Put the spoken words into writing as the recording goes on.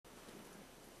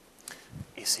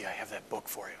EC, I have that book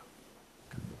for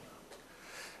you.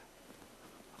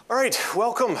 All right,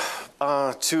 welcome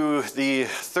to the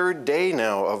third day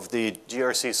now of the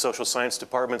GRC Social Science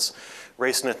Department's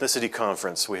Race and Ethnicity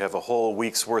Conference. We have a whole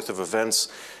week's worth of events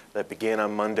that began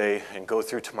on Monday and go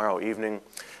through tomorrow evening.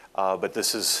 But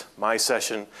this is my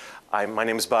session. My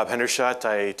name is Bob Hendershot.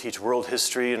 I teach world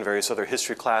history and various other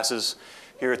history classes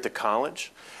here at the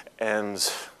college. And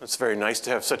it's very nice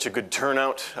to have such a good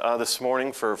turnout this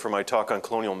morning for my talk on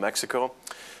colonial Mexico,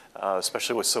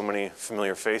 especially with so many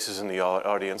familiar faces in the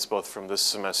audience, both from this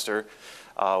semester.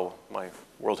 My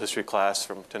world history class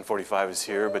from 1045 is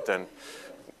here, but then,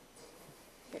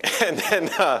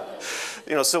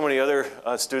 you know, so many other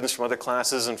students from other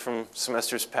classes and from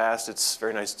semesters past. It's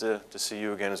very nice to see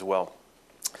you again as well.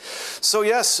 So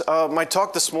yes, my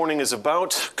talk this morning is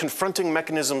about confronting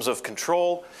mechanisms of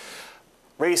control,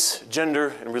 race,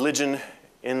 gender, and religion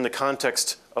in the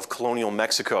context of colonial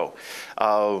Mexico,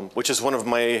 which is one of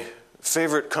my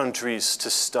favorite countries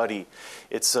to study.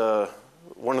 It's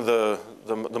one of the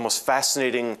most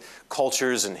fascinating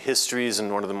cultures and histories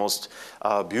and one of the most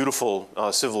beautiful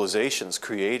civilizations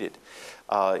created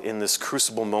in this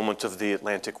crucible moment of the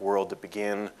Atlantic world that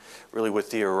began really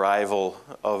with the arrival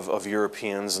of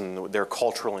Europeans and their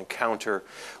cultural encounter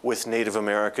with Native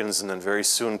Americans, and then very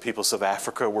soon peoples of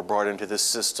Africa were brought into this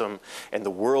system, and the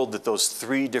world that those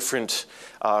three different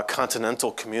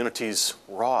continental communities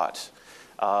wrought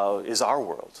is our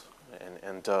world.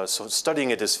 And so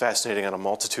studying it is fascinating on a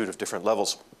multitude of different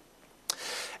levels.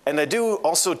 And I do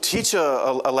also teach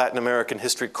a Latin American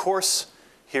history course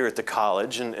here at the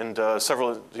college, and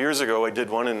several years ago I did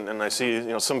one, and I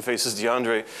see some faces.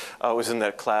 DeAndre was in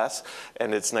that class,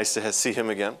 and it's nice to see him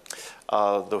again,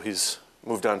 though he's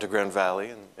moved on to Grand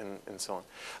Valley and so on.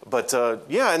 But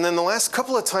yeah, and then the last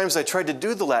couple of times I tried to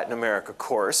do the Latin America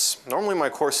course. Normally my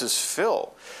courses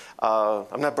fill.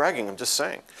 I'm not bragging, I'm just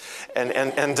saying.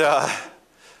 And the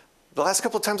last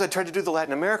couple of times I tried to do the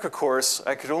Latin America course,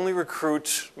 I could only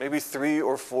recruit maybe 3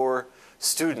 or 4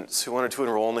 students who wanted to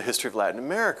enroll in the history of Latin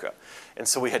America. And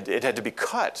so it had to be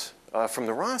cut from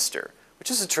the roster, which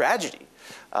is a tragedy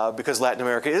because Latin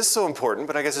America is so important,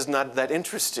 but I guess it's not that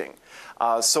interesting.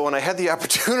 So when I had the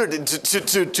opportunity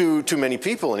to many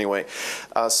people anyway,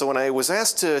 so when I was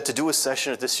asked to do a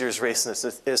session at this year's Race and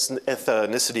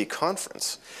Ethnicity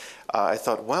Conference, I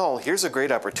thought, well, here's a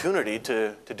great opportunity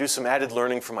to do some added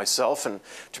learning for myself and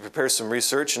to prepare some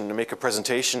research and to make a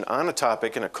presentation on a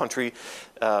topic in a country,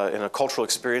 in a cultural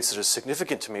experience that is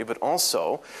significant to me, but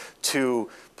also to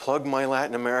plug my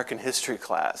Latin American history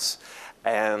class.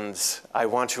 And I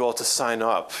want you all to sign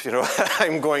up.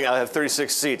 I have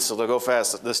 36 seats, so they'll go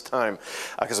fast at this time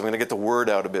because I'm going to get the word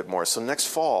out a bit more. So next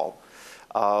fall,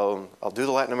 I'll do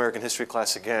the Latin American history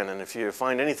class again. And if you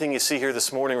find anything you see here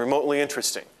this morning remotely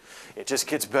interesting, it just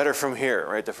gets better from here,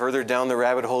 right? The further down the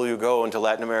rabbit hole you go into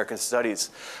Latin American studies,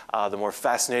 the more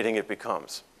fascinating it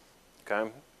becomes, okay?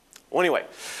 Well, anyway,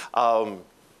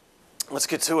 let's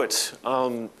get to it.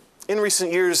 In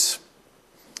recent years,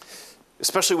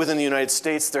 especially within the United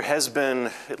States, there has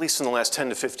been, at least in the last 10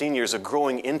 to 15 years, a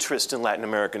growing interest in Latin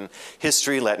American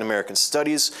history, Latin American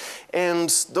studies. And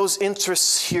those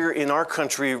interests here in our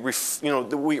country, we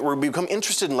become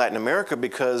interested in Latin America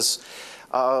because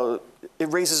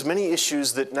it raises many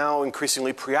issues that now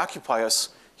increasingly preoccupy us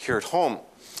here at home.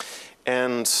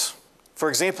 And for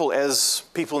example, as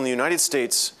people in the United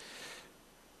States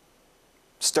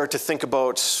start to think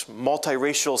about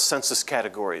multiracial census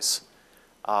categories,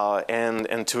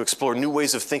 and to explore new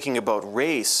ways of thinking about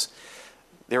race,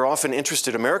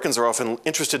 Americans are often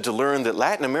interested to learn that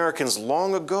Latin Americans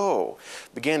long ago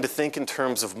began to think in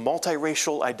terms of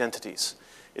multiracial identities.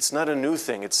 It's not a new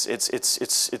thing,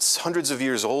 it's hundreds of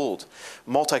years old.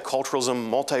 Multiculturalism,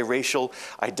 multiracial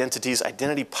identities,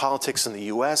 identity politics in the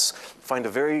US find a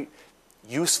very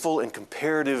useful and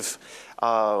comparative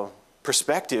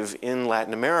perspective in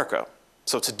Latin America.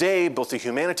 So today, both the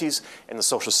humanities and the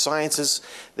social sciences,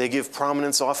 they give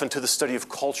prominence often to the study of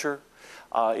culture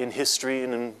in history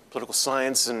and in political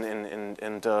science and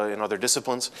in other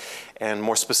disciplines. And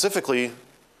more specifically,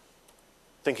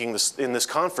 thinking in this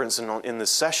conference and in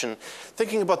this session,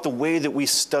 thinking about the way that we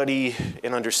study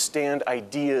and understand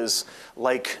ideas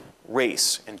like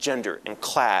race and gender and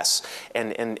class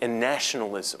and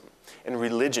nationalism and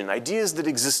religion, ideas that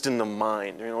exist in the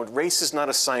mind. Race is not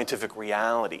a scientific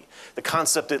reality. The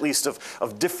concept, at least,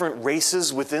 of different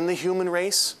races within the human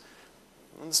race,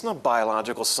 it's not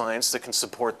biological science that can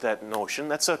support that notion.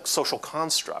 That's a social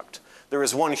construct. There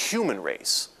is one human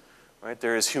race, right?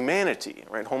 There is humanity,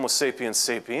 right? Homo sapiens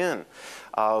sapien.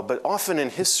 But often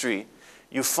in history,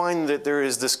 you find that there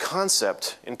is this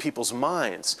concept in people's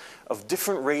minds of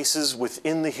different races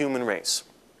within the human race.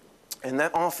 And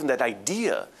that often, that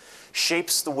idea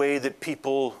shapes the way that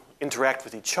people interact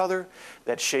with each other,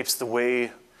 that shapes the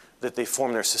way that they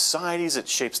form their societies, it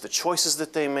shapes the choices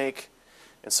that they make.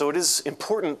 And so it is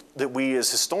important that we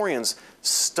as historians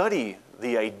study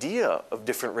the idea of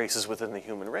different races within the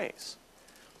human race.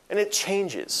 And it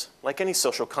changes, like any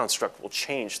social construct will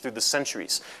change through the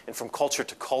centuries and from culture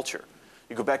to culture.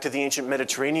 You go back to the ancient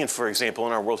Mediterranean, for example,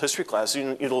 in our world history class,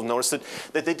 you'll have noticed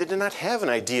that they did not have an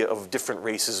idea of different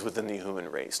races within the human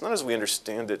race, not as we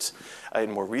understand it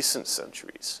in more recent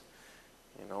centuries.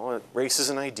 You know, race is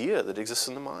an idea that exists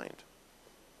in the mind.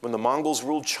 When the Mongols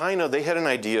ruled China, they had an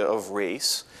idea of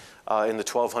race in the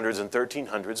 1200s and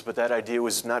 1300s, but that idea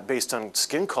was not based on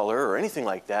skin color or anything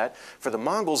like that. For the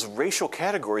Mongols, racial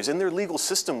categories in their legal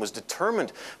system was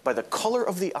determined by the color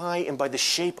of the eye and by the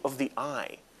shape of the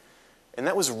eye. And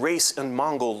that was race in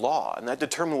Mongol law, and that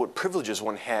determined what privileges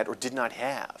one had or did not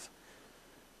have.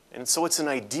 And so it's an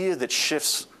idea that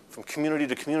shifts from community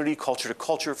to community, culture to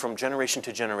culture, from generation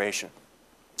to generation.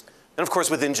 And of course,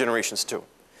 within generations too.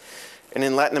 And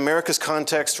in Latin America's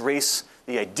context, race,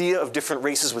 the idea of different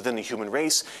races within the human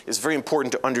race is very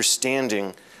important to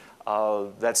understanding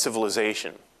that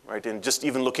civilization, right? And just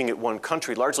even looking at one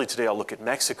country, largely today I'll look at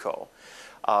Mexico.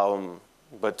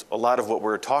 But a lot of what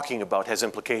we're talking about has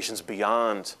implications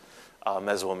beyond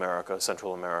Mesoamerica,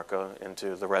 Central America,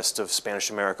 into the rest of Spanish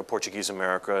America, Portuguese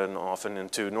America, and often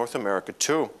into North America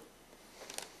too.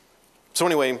 So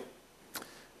anyway,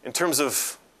 in terms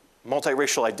of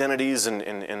multiracial identities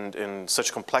and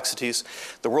such complexities,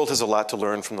 the world has a lot to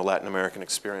learn from the Latin American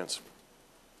experience.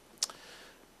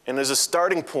 And as a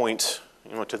starting point,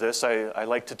 to this, I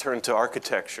like to turn to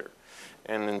architecture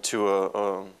and into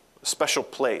a special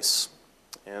place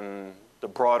in the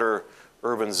broader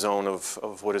urban zone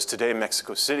of what is today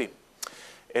Mexico City.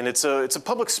 And it's a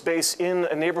public space in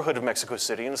a neighborhood of Mexico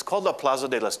City, and it's called La Plaza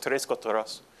de las Tres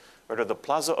Culturas, or the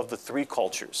Plaza of the Three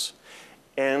Cultures.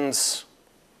 And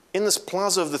in this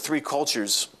Plaza of the Three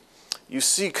Cultures, you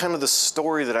see kind of the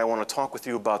story that I want to talk with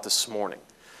you about this morning,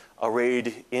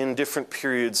 arrayed in different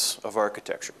periods of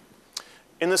architecture.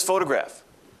 In this photograph,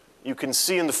 you can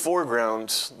see in the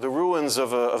foreground the ruins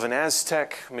of an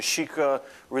Aztec, Mexica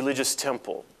religious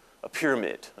temple, a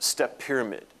pyramid, a step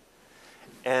pyramid.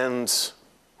 And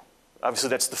obviously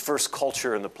that's the first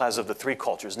culture in the Plaza of the Three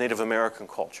Cultures, Native American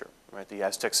culture, right, the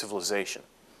Aztec civilization.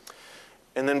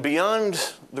 And then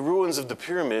beyond the ruins of the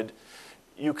pyramid,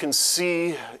 you can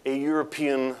see a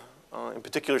European, in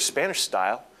particular Spanish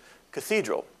style,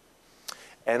 cathedral.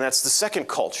 And that's the second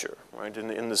culture, right,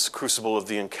 in this crucible of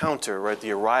the encounter, right,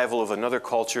 the arrival of another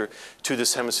culture to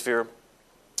this hemisphere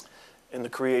and the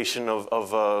creation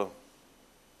of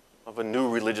a new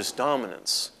religious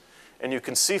dominance. And you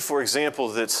can see, for example,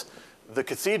 that the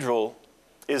cathedral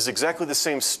is exactly the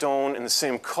same stone and the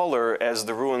same color as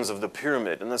the ruins of the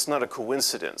pyramid, and that's not a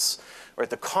coincidence, right?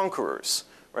 The conquerors,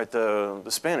 right, the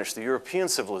Spanish, the European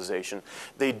civilization,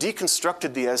 they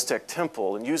deconstructed the Aztec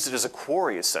temple and used it as a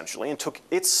quarry, essentially, and took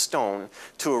its stone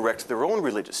to erect their own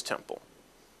religious temple.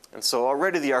 And so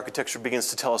already the architecture begins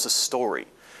to tell us a story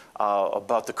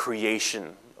about the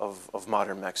creation of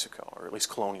modern Mexico, or at least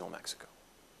colonial Mexico.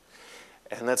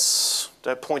 And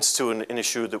that points to an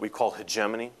issue that we call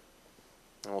hegemony.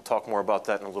 And we'll talk more about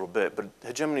that in a little bit. But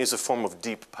hegemony is a form of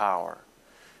deep power.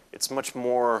 It's much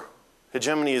more,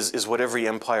 hegemony is what every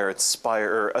empire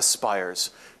aspires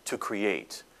to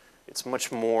create. It's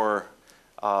much more,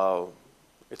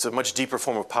 it's a much deeper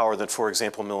form of power than, for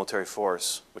example, military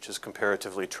force, which is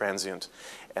comparatively transient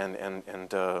and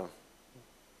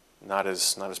not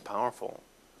as powerful.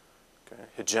 Okay?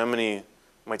 Hegemony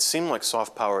might seem like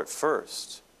soft power at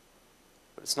first,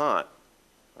 but it's not.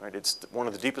 Right? It's one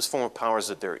of the deepest form of powers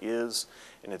that there is,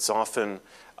 and it's often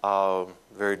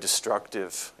very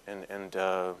destructive and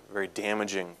very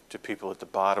damaging to people at the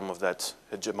bottom of that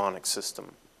hegemonic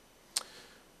system.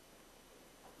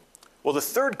 Well, the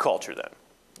third culture then,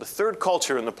 the third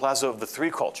culture in the Plaza of the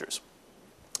Three Cultures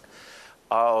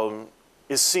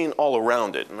is seen all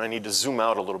around it, and I need to zoom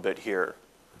out a little bit here.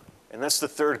 And that's the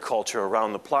third culture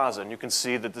around the plaza, and you can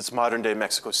see that it's modern-day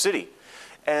Mexico City.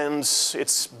 And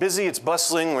it's busy, it's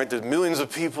bustling, right? There's millions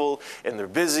of people, and they're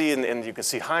busy, and you can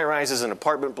see high-rises and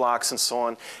apartment blocks and so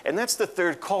on. And that's the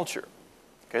third culture,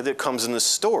 okay, that comes in this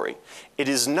story. It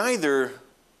is neither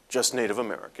just Native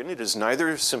American, it is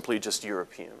neither simply just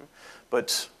European,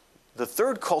 but the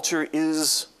third culture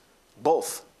is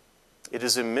both. It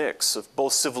is a mix of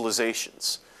both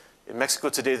civilizations. In Mexico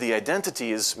today, the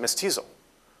identity is mestizo,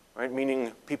 right?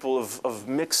 Meaning people of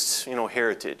mixed,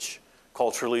 heritage.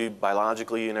 culturally,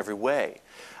 biologically, in every way.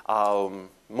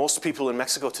 Most people in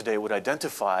Mexico today would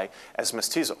identify as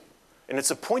mestizo. And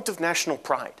it's a point of national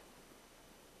pride.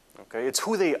 Okay? It's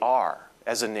who they are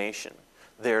as a nation.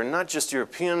 They're not just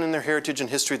European in their heritage and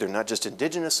history. They're not just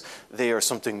indigenous. They are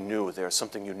something new. They are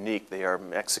something unique. They are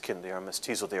Mexican. They are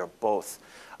mestizo. They are both.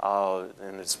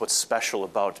 And it's what's special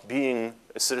about being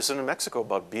a citizen of Mexico,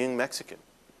 about being Mexican.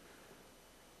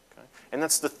 Okay? And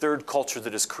that's the third culture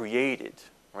that is created,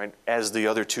 right? As the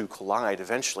other two collide,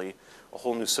 eventually, a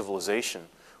whole new civilization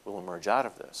will emerge out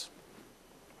of this.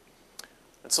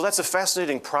 And so that's a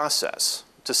fascinating process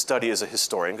to study as a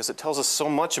historian, because it tells us so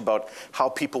much about how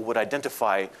people would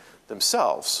identify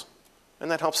themselves.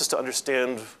 And that helps us to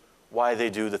understand why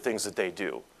they do the things that they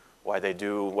do, why they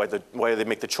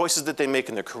make the choices that they make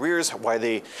in their careers, why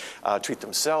they treat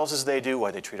themselves as they do, why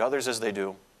they treat others as they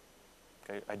do.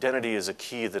 Okay? Identity is a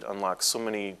key that unlocks so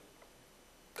many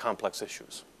complex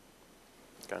issues.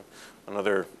 Okay?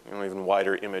 Another even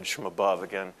wider image from above.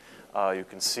 Again, you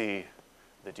can see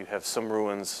that you have some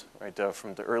ruins right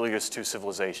from the earliest two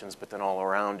civilizations, but then all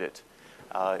around it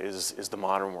is the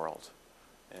modern world.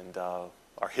 And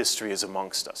our history is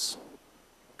amongst us.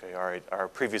 Okay, our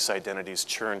previous identities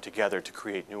churn together to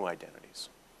create new identities.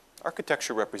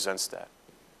 Architecture represents that.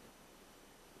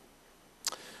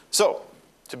 So,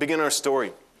 to begin our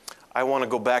story, I want to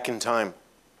go back in time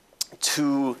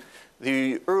to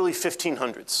the early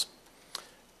 1500s,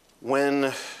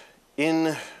 when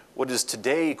in what is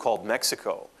today called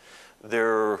Mexico,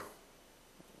 there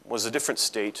was a different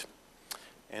state,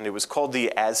 and it was called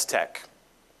the Aztec,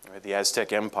 right, the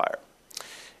Aztec Empire.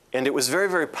 And it was very,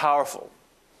 very powerful.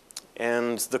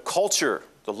 And the culture,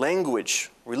 the language,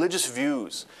 religious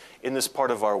views in this part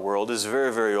of our world is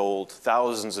very, very old,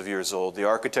 thousands of years old. The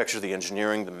architecture, the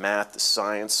engineering, the math, the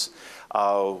science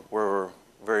were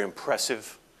very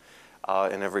impressive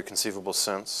in every conceivable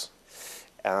sense.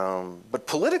 But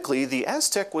politically, the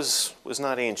Aztec was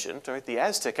not ancient. Right? The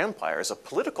Aztec Empire is a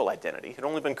political identity. It had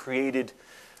only been created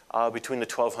between the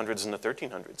 1200s and the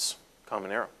 1300s,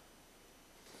 Common Era.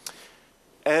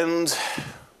 And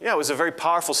yeah, it was a very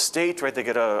powerful state, right? They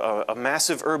get a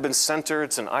massive urban center.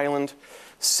 It's an island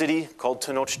city called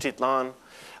Tenochtitlan.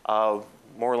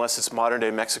 More or less, it's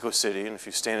modern-day Mexico City. And if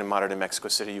you stand in modern-day Mexico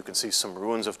City, you can see some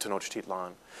ruins of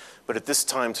Tenochtitlan. But at this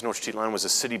time, Tenochtitlan was a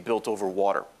city built over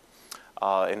water.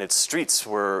 And its streets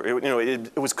were,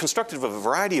 it was constructed of a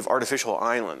variety of artificial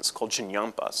islands called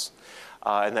chinyampas.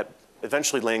 And that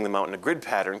eventually laying them out in a grid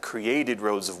pattern created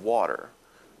roads of water.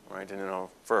 Right? And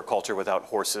for a culture without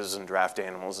horses and draft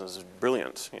animals, it was a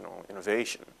brilliant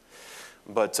innovation.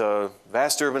 But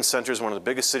vast urban centers, one of the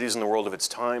biggest cities in the world of its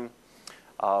time,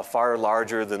 far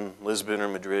larger than Lisbon or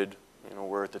Madrid,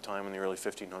 were at the time in the early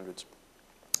 1500s.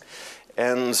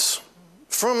 And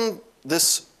from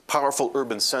this powerful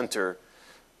urban center,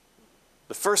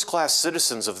 the first-class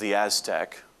citizens of the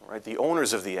Aztec, right, the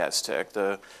owners of the Aztec,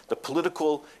 the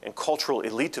political and cultural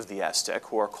elite of the Aztec,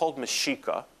 who are called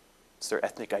Mexica, it's their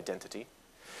ethnic identity,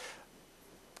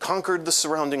 conquered the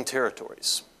surrounding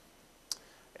territories.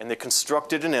 And they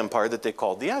constructed an empire that they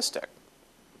called the Aztec.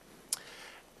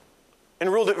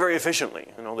 And ruled it very efficiently.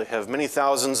 They have many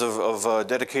thousands of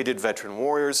dedicated veteran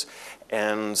warriors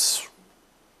and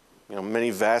many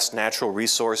vast natural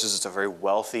resources. It's a very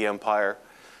wealthy empire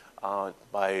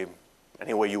by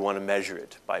any way you want to measure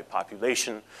it, by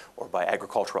population or by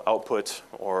agricultural output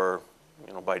or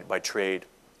by trade.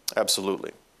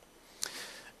 Absolutely.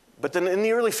 But then in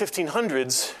the early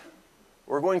 1500s,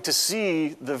 we're going to see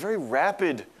the very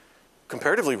rapid,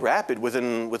 comparatively rapid,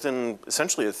 within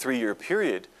essentially a 3-year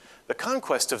period, the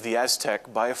conquest of the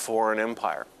Aztec by a foreign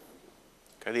empire.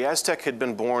 Okay, the Aztec had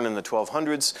been born in the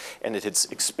 1200s, and it had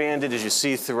expanded, as you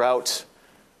see, throughout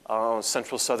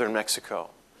central southern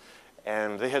Mexico.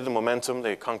 And they had the momentum.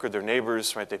 They conquered their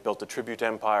neighbors, right? They built a tribute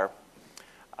empire.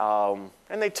 And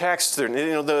they taxed their,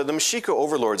 the Mexica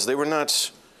overlords, they were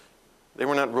not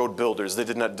road builders. They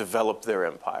did not develop their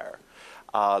empire.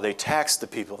 They taxed the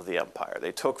people of the empire.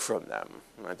 They took from them.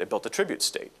 Right? They built a tribute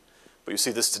state. But you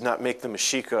see, this did not make the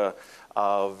Mexica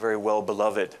very well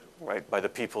beloved, right, by the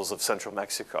peoples of central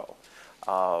Mexico.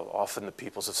 Often the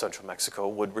peoples of central Mexico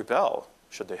would rebel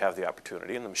should they have the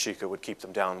opportunity, and the Mexica would keep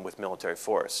them down with military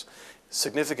force.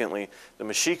 Significantly, the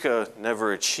Mexica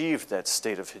never achieved that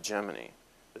state of hegemony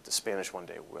that the Spanish one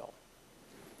day will.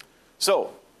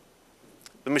 So,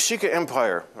 the Mexica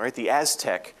Empire, right, the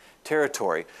Aztec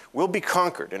territory, will be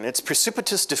conquered, and its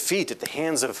precipitous defeat at the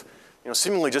hands of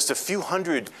seemingly just a few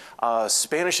hundred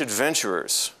Spanish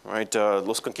adventurers, right,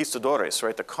 los conquistadores,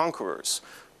 right, the conquerors,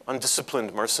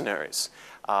 undisciplined mercenaries,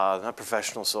 not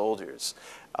professional soldiers,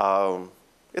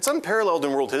 It's unparalleled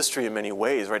in world history in many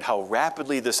ways, right, how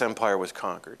rapidly this empire was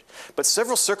conquered. But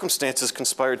several circumstances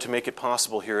conspired to make it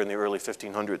possible here in the early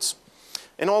 1500s.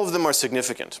 And all of them are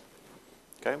significant.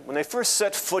 Okay? When they first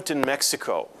set foot in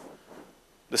Mexico,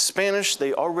 the Spanish,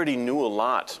 they already knew a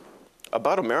lot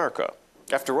about America.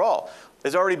 After all,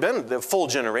 there's already been the full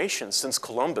generation since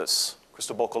Columbus,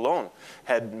 Cristobal Colon,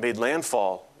 had made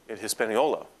landfall in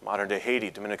Hispaniola, modern-day Haiti,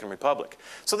 Dominican Republic.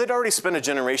 So they'd already spent a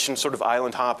generation sort of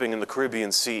island hopping in the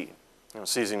Caribbean Sea,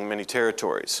 seizing many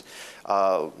territories,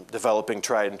 developing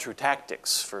tried and true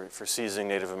tactics for seizing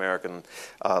Native American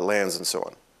lands and so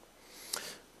on.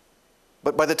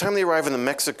 But by the time they arrive in the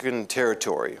Mexican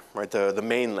territory, right, the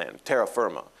mainland, terra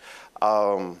firma,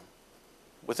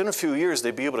 within a few years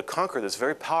they'd be able to conquer this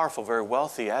very powerful, very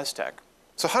wealthy Aztec.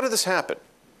 So how did this happen?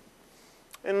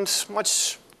 And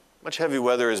much heavy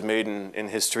weather is made in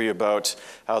history about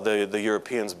how the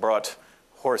Europeans brought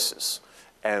horses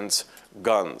and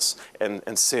guns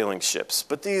and sailing ships.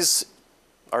 But these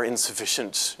are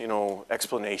insufficient,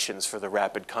 explanations for the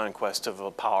rapid conquest of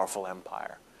a powerful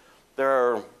empire. There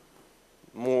are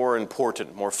more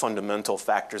important, more fundamental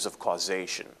factors of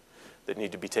causation that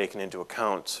need to be taken into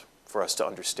account for us to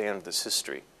understand this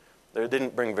history. They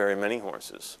didn't bring very many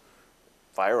horses.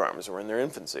 Firearms were in their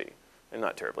infancy. They're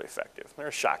not terribly effective. They're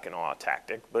a shock and awe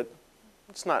tactic, but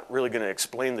it's not really going to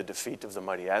explain the defeat of the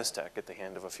mighty Aztec at the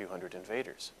hand of a few hundred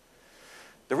invaders.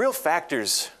 The real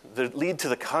factors that lead to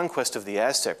the conquest of the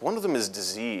Aztec, one of them is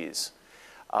disease,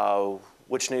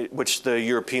 which the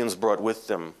Europeans brought with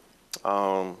them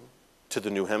to the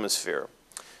new hemisphere.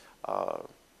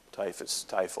 Typhus,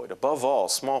 typhoid, above all,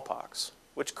 smallpox,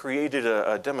 which created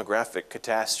a demographic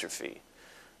catastrophe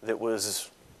that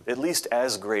was at least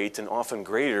as great and often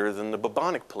greater than the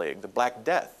bubonic plague, the Black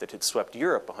Death that had swept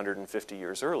Europe 150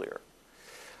 years earlier.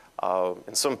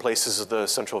 In some places of the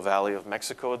Central Valley of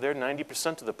Mexico, there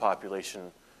 90% of the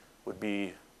population would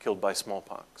be killed by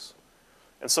smallpox.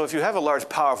 And so if you have a large,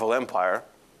 powerful empire,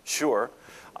 sure,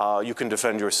 you can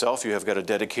defend yourself. You have got a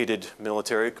dedicated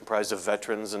military comprised of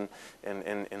veterans and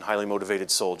highly motivated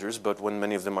soldiers, but when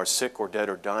many of them are sick or dead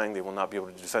or dying, they will not be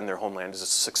able to defend their homeland as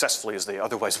successfully as they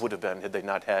otherwise would have been had they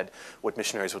not had what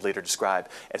missionaries would later describe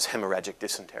as hemorrhagic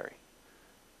dysentery.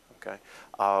 Okay?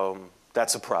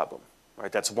 That's a problem.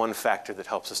 Right? That's one factor that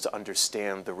helps us to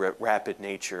understand the rapid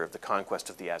nature of the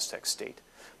conquest of the Aztec state.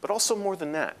 But also more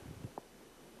than that.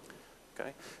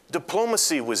 Okay?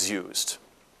 Diplomacy was used.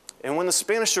 And when the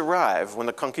Spanish arrive, when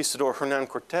the conquistador Hernan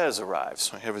Cortez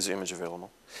arrives, I have his image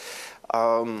available,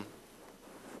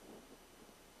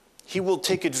 he will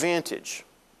take advantage.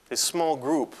 A small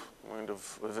group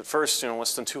of at first,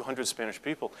 less than 200 Spanish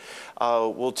people,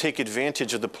 will take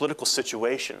advantage of the political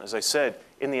situation. As I said,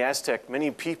 in the Aztec, many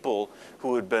people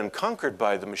who had been conquered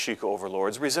by the Mexica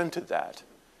overlords resented that.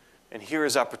 And here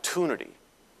is opportunity.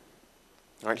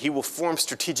 Right, he will form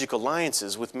strategic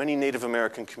alliances with many Native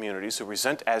American communities who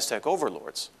resent Aztec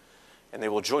overlords. And they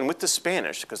will join with the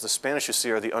Spanish, because the Spanish, you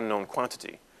see, are the unknown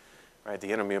quantity. Right?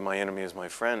 The enemy of my enemy is my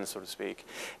friend, so to speak.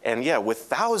 And yeah, with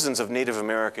thousands of Native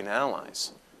American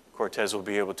allies, Cortez will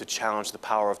be able to challenge the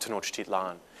power of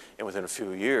Tenochtitlan and within a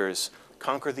few years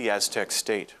conquer the Aztec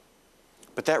state.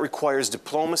 But that requires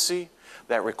diplomacy,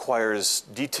 that requires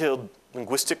detailed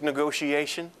linguistic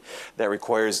negotiation, that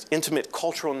requires intimate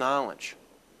cultural knowledge.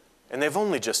 And they've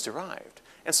only just arrived.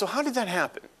 And so how did that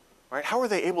happen? Right? How were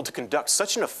they able to conduct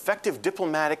such an effective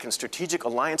diplomatic and strategic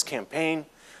alliance campaign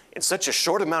in such a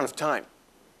short amount of time?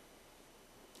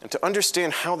 And to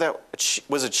understand how that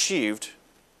was achieved,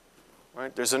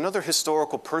 right, there's another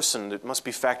historical person that must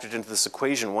be factored into this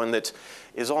equation, one that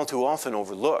is all too often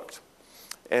overlooked.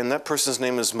 And that person's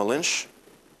name is Malinche.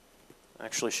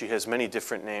 Actually, she has many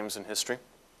different names in history.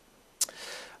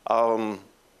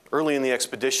 Early in the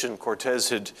expedition, Cortez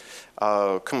had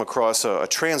come across a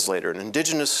translator, an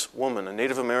indigenous woman, a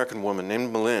Native American woman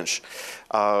named Malinche,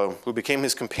 who became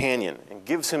his companion and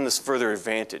gives him this further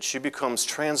advantage. She becomes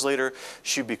translator,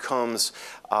 she becomes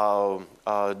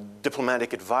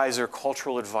diplomatic advisor,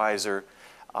 cultural advisor.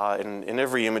 In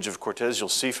every image of Cortez you'll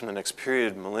see from the next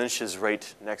period, Malinche is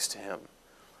right next to him.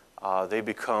 They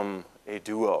become a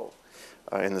duo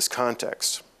in this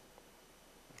context.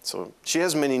 So she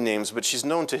has many names, but she's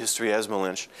known to history as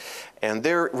Malinche. And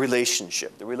their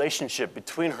relationship, the relationship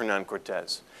between Hernan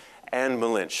Cortez and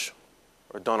Malinche,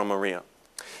 or Donna Maria,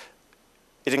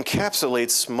 it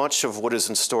encapsulates much of what is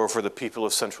in store for the people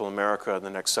of Central America in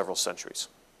the next several centuries.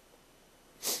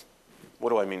 What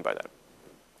do I mean by that?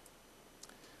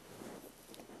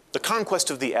 The conquest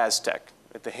of the Aztec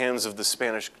at the hands of the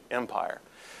Spanish Empire,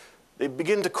 they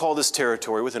begin to call this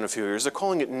territory within a few years, they're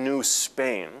calling it New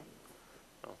Spain.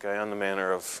 okay, on the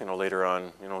manner of, later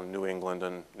on, New England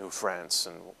and New France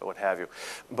and what have you.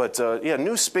 But yeah,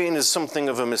 New Spain is something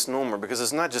of a misnomer because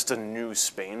it's not just a new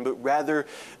Spain, but rather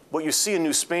what you see in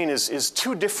New Spain is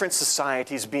two different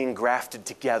societies being grafted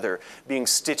together, being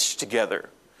stitched together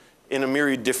in a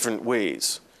myriad different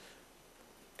ways,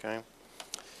 okay?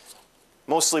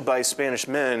 Mostly by Spanish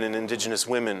men and indigenous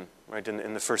women, right,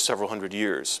 in the first several hundred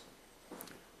years.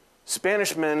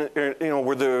 Spanish men,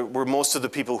 were most of the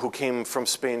people who came from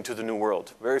Spain to the New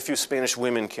World. Very few Spanish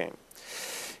women came.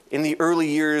 In the early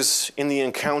years, in the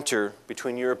encounter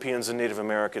between Europeans and Native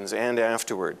Americans and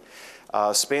afterward,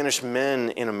 Spanish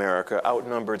men in America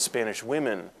outnumbered Spanish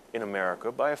women in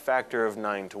America by a factor of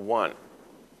 9 to 1.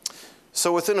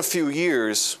 So within a few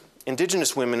years,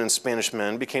 indigenous women and Spanish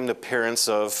men became the parents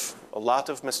of a lot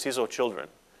of mestizo children.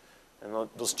 And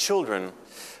those children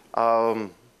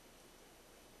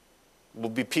will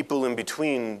be people in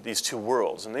between these two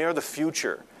worlds, and they are the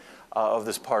future of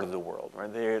this part of the world,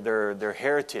 right? Their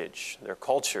heritage, their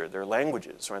culture, their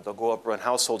languages, right? They'll go up run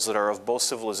households that are of both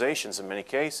civilizations in many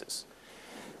cases,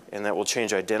 and that will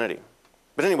change identity.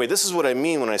 But anyway, this is what I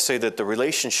mean when I say that the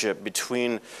relationship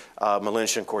between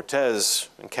Malinche and Cortez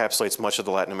encapsulates much of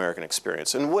the Latin American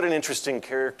experience. And what an interesting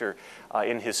character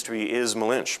in history is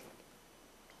Malinche.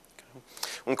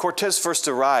 When Cortez first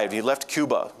arrived, he left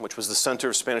Cuba, which was the center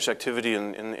of Spanish activity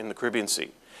in the Caribbean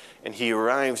Sea. And he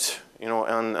arrived,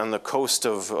 on the coast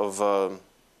of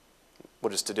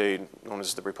what is today known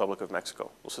as the Republic of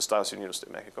Mexico, Los Estados Unidos de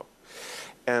Mexico.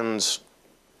 And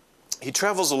he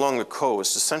travels along the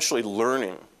coast, essentially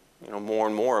learning, more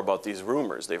and more about these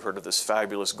rumors. They've heard of this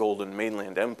fabulous golden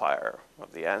mainland empire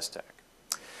of the Aztec.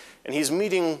 And he's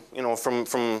meeting,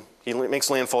 he makes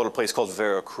landfall at a place called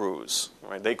Veracruz,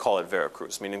 right? They call it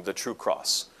Veracruz, meaning the true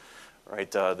cross,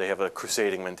 right? They have a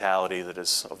crusading mentality that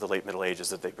is of the late Middle Ages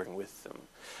that they bring with them.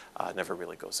 It never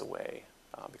really goes away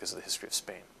because of the history of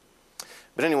Spain.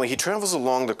 But anyway, he travels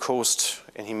along the coast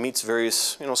and he meets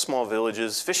various, small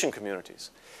villages, fishing communities.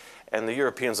 And the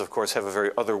Europeans, of course, have a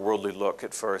very otherworldly look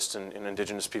at first in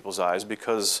indigenous people's eyes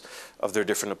because of their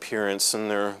different appearance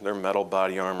and their metal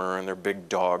body armor and their big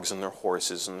dogs and their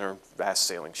horses and their vast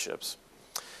sailing ships.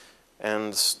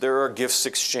 And there are gifts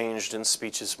exchanged and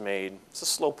speeches made. It's a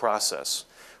slow process.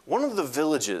 One of the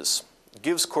villages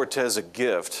gives Cortez a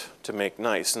gift to make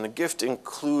nice, and the gift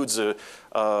includes a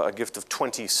gift of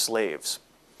 20 slaves.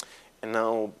 And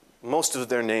now, most of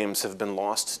their names have been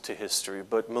lost to history,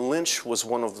 but Malinche was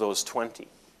one of those 20.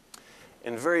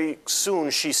 And very soon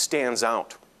she stands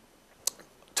out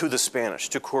to the Spanish,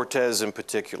 to Cortez in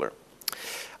particular.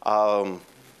 The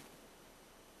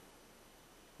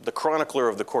chronicler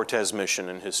of the Cortez mission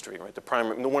in history, right?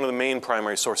 One of the main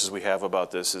primary sources we have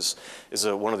about this is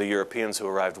one of the Europeans who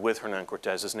arrived with Hernan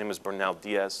Cortez. His name is Bernal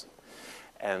Diaz.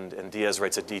 And Diaz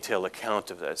writes a detailed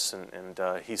account of this, and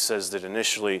he says that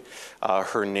initially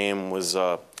her name was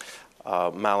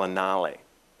Malinale,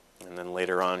 and then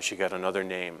later on she got another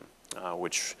name,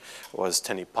 which was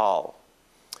Tenipal.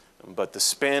 But the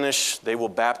Spanish, they will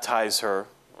baptize her,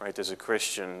 right, as a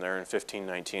Christian there in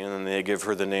 1519, and then they give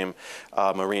her the name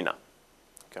Marina.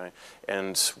 Okay?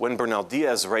 And when Bernal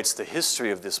Diaz writes the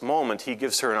history of this moment, he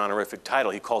gives her an honorific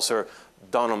title. He calls her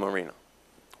Donna Marina,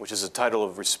 which is a title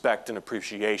of respect and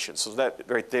appreciation. So that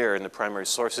right there in the primary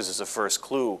sources is a first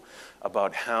clue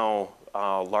about how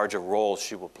large a role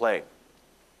she will play.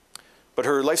 But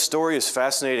her life story is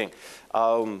fascinating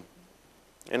and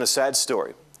a sad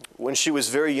story. When she was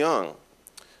very young,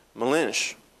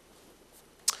 Malinche,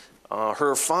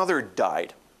 her father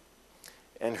died,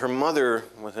 and her mother,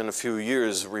 within a few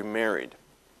years, remarried,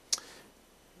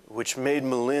 which made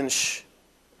Malinche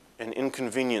an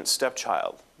inconvenient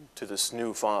stepchild to this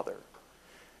new father.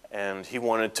 And he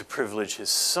wanted to privilege his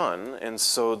son, and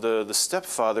so the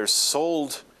stepfather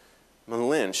sold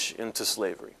Malinche into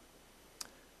slavery.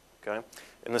 Okay?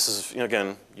 And this is,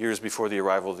 again, years before the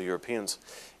arrival of the Europeans.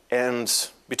 And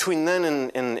between then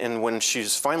and when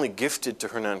she's finally gifted to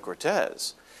Hernan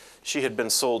Cortez, she had been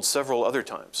sold several other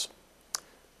times.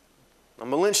 Now,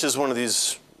 Malinche is one of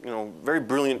these very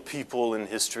brilliant people in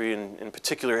history, and in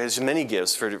particular has many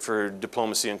gifts for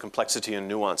diplomacy and complexity and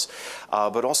nuance,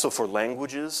 but also for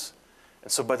languages.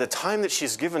 And so by the time that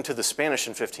she's given to the Spanish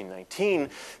in 1519,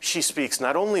 she speaks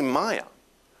not only Maya,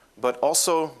 but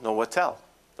also Nahuatl,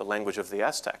 the language of the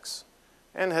Aztecs,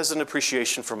 and has an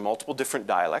appreciation for multiple different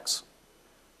dialects,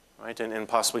 right, and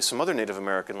possibly some other Native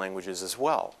American languages as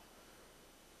well,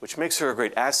 which makes her a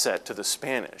great asset to the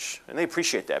Spanish. And they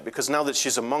appreciate that because now that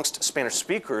she's amongst Spanish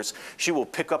speakers, she will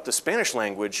pick up the Spanish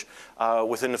language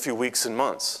within a few weeks and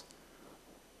months.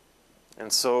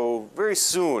 And so very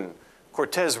soon,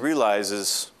 Cortez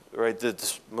realizes right,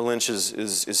 that Malinche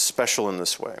is special in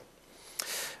this way.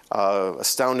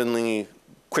 Astoundingly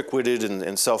quick-witted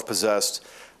and self-possessed.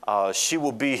 She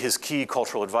will be his key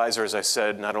cultural advisor, as I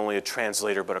said, not only a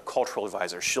translator, but a cultural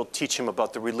advisor. She'll teach him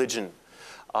about the religion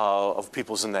of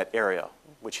peoples in that area,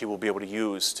 which he will be able to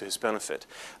use to his benefit.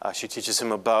 She teaches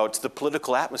him about the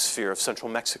political atmosphere of central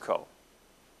Mexico,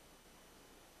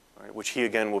 right, which he,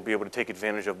 again, will be able to take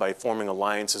advantage of by forming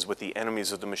alliances with the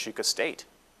enemies of the Mexica state.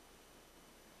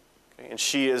 Okay? And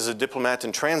she, as a diplomat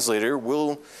and translator,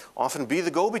 will often be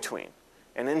the go-between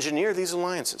and engineer these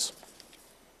alliances.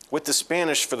 With the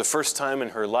Spanish, for the first time in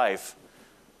her life,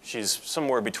 she's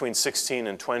somewhere between 16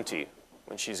 and 20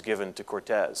 when she's given to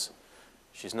Cortez.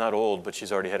 She's not old, but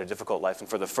she's already had a difficult life. And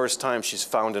for the first time, she's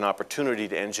found an opportunity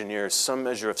to engineer some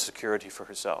measure of security for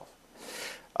herself.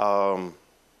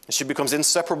 She becomes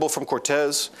inseparable from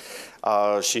Cortez.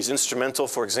 She's instrumental,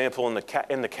 for example,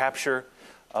 in the capture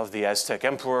of the Aztec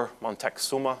emperor,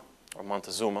 Montezuma, or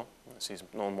Montezuma, as he's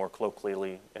known more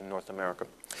colloquially in North America.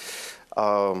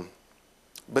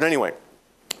 But anyway,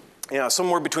 yeah,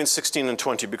 somewhere between 16 and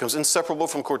 20, becomes inseparable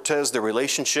from Cortez, their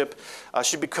relationship.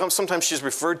 Sometimes she's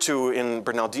referred to in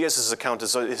Bernal Diaz's account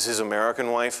as his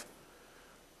American wife,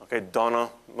 okay, Donna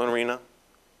Marina,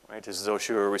 right, as though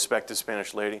she were a respected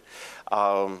Spanish lady.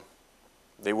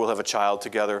 They will have a child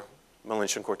together,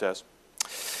 Malinche and Cortez.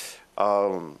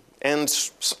 And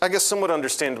I guess somewhat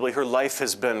understandably, her life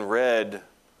has been read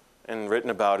and written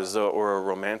about as though it were a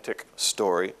romantic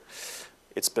story.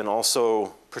 It's been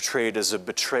also portrayed as a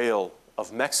betrayal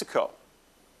of Mexico.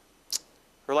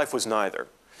 Her life was neither.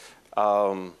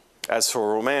 As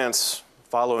for romance,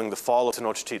 following the fall of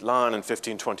Tenochtitlan in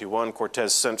 1521,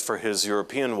 Cortez sent for his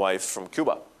European wife from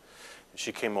Cuba.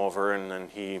 She came over, and then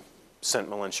he sent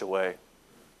Malinche away,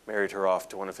 married her off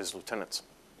to one of his lieutenants.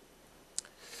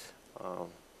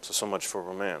 So much for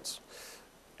romance.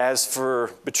 As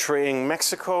for betraying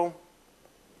Mexico,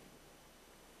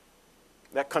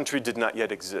 that country did not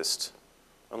yet exist,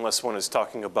 unless one is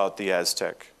talking about the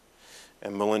Aztec.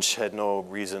 And Malinche had no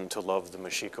reason to love the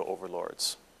Mexica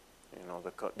overlords, you know,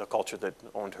 the culture that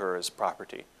owned her as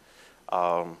property.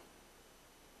 Noatel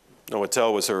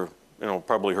was her, you know,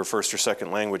 probably her first or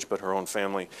second language, but her own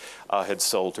family had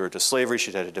sold her to slavery.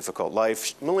 She'd had a difficult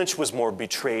life. Malinche was more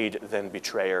betrayed than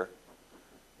betrayer,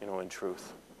 you know, in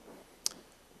truth.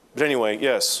 But anyway,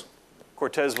 yes,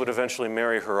 Cortez would eventually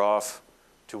marry her off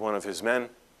to one of his men,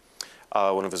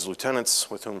 one of his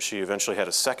lieutenants, with whom she eventually had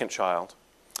a second child.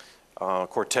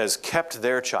 Cortez kept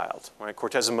their child. Right?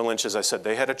 Cortez and Malinche, as I said,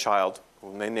 they had a child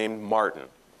whom they named Martin.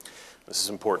 This is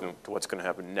important to what's going to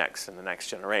happen next in the next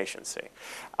generation, see.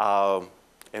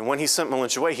 And when he sent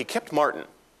Malinche away, he kept Martin.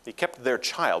 He kept their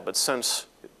child, but sent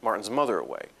Martin's mother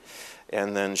away.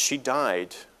 And then she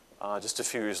died just a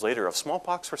few years later of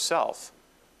smallpox herself,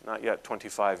 not yet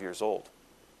 25 years old.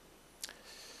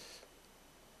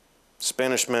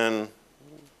 Spanish men,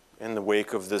 in the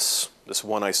wake of this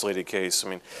one isolated case,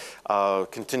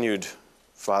 continued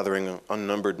fathering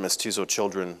unnumbered mestizo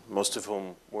children, most of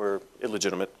whom were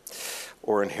illegitimate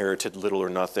or inherited little or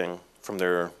nothing from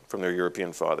their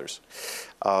European fathers.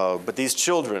 But these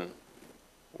children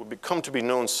would come to be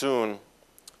known soon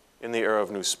in the era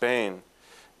of New Spain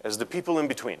as the people in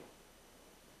between.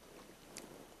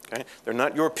 Okay? They're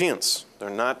not Europeans. They're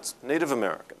not Native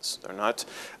Americans. They're not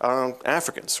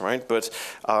Africans, right? But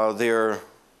they're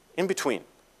in between.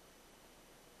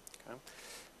 Okay?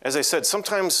 As I said,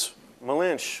 sometimes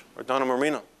Malinche, or Donna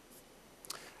Marina,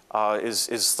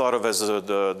 is thought of as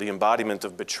the embodiment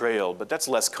of betrayal, but that's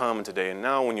less common today. And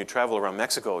now when you travel around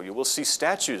Mexico, you will see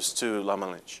statues to La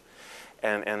Malinche.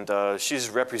 And she's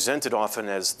represented often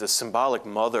as the symbolic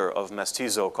mother of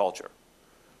mestizo culture.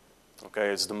 Okay,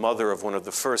 it's the mother of one of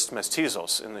the first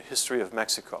mestizos in the history of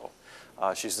Mexico.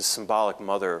 She's the symbolic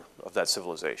mother of that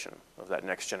civilization, of that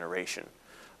next generation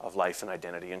of life and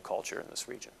identity and culture in this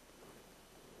region.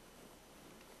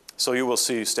 So you will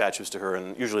see statues to her,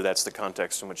 and usually that's the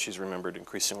context in which she's remembered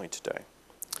increasingly today.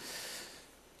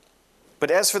 But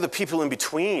as for the people in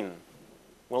between,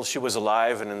 while she was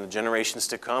alive and in the generations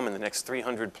to come, in the next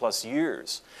 300 plus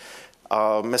years,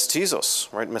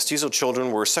 mestizos, right? Mestizo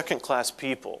children were second-class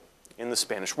people in the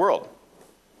Spanish world.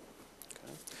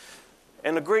 Okay.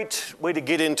 And a great way to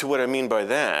get into what I mean by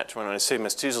that, when I say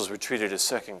mestizos were treated as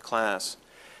second class,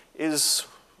 is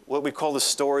what we call the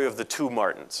story of the two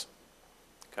Martins.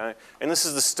 Okay? And this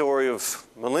is the story of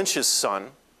Malinche's son,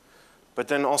 but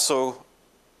then also,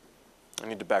 I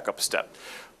need to back up a step.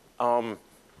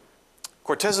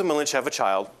 Cortez and Malinche have a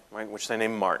child, right, which they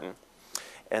named Martin.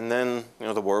 And then, you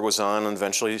know, the war was on, and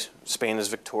eventually Spain is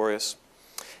victorious.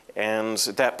 And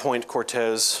at that point,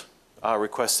 Cortez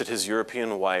requested his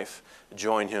European wife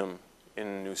join him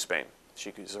in New Spain.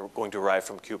 She is going to arrive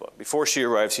from Cuba. Before she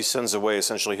arrives, he sends away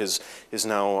essentially his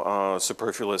now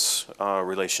superfluous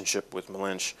relationship with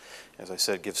Malinche. As I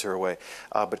said, gives her away,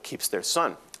 but keeps their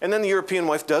son. And then the European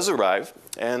wife does arrive,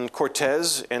 and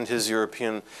Cortez and his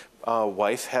European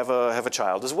wife have a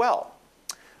child as well,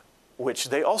 which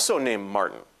they also name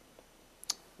Martin.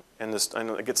 And this, I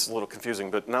know it gets a little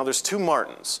confusing, but now there's two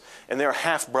Martins, and they're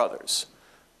half-brothers,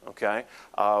 okay?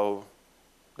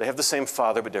 They have the same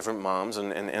father but different moms,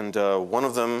 and one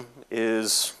of them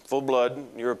is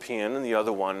full-blood European, and the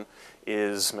other one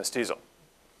is mestizo.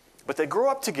 But they grow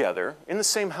up together in the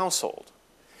same household.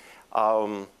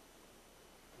 But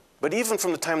even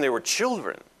from the time they were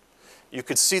children, you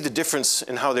could see the difference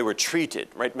in how they were treated,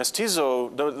 right? Mestizo,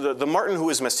 the Martin who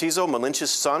is mestizo,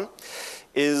 Malinche's son,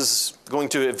 is going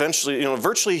to eventually,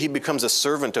 virtually he becomes a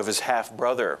servant of his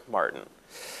half-brother, Martin.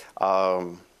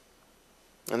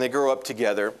 And they grow up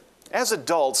together. As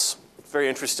adults, very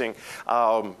interesting,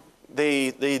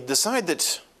 they decide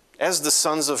that as the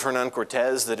sons of Hernan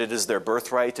Cortez, that it is their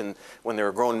birthright, and when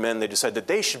they're grown men, they decide that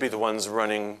they should be the ones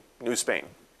running New Spain,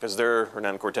 because they're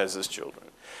Hernan Cortez's children.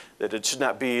 That it should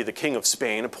not be the king of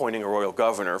Spain appointing a royal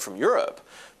governor from Europe,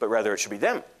 but rather it should be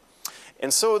them.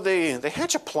 And so they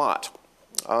hatch a plot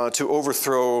to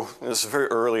overthrow, this is very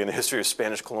early in the history of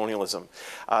Spanish colonialism.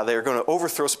 They are going to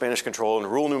overthrow Spanish control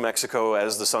and rule New Mexico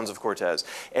as the sons of Cortez.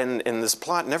 And this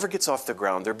plot never gets off the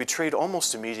ground. They're betrayed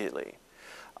almost immediately.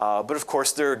 But of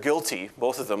course, they're guilty,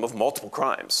 both of them, of multiple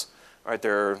crimes. Right?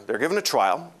 They're given a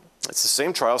trial. It's the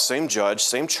same trial, same judge,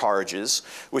 same charges,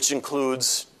 which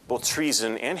includes both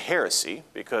treason and heresy,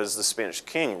 because the Spanish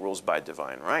king rules by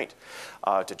divine right.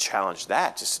 To challenge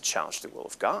that is to challenge the will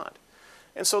of God.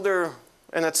 And so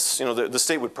and that's, the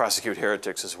state would prosecute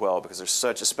heretics as well, because there's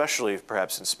such, especially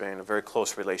perhaps in Spain, a very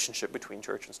close relationship between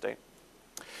church and state.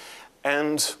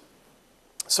 And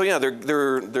so yeah, they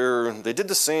did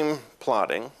the same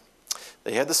plotting.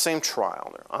 They had the same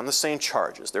trial. They're on the same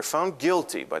charges. They're found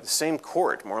guilty by the same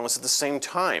court, more or less at the same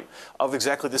time, of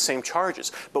exactly the same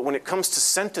charges. But when it comes to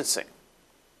sentencing,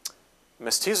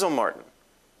 Mestizo Martin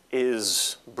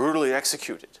is brutally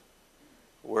executed,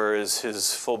 whereas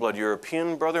his full-blood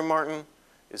European brother Martin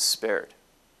is spared.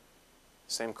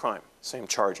 Same crime, same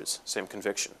charges, same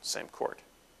conviction, same court,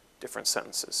 different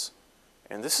sentences.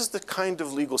 And this is the kind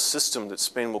of legal system that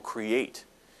Spain will create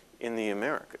in the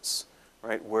Americas,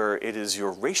 right? Where it is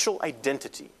your racial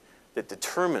identity that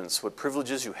determines what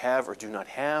privileges you have or do not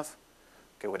have,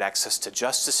 okay, what access to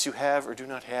justice you have or do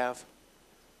not have.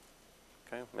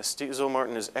 Okay? Mestizo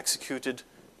Martin is executed.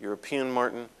 European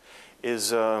Martin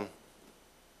is,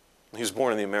 he was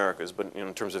born in the Americas, but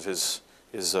in terms of his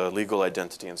legal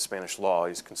identity in Spanish law,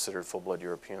 he's considered full-blood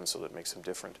European, so that makes him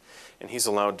different. And he's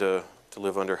allowed to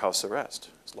live under house arrest.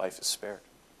 His life is spared.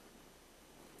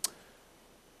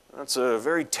 That's a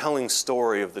very telling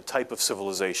story of the type of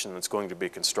civilization that's going to be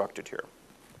constructed here.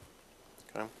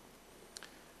 Okay?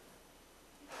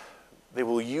 They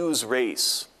will use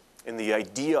race and the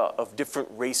idea of different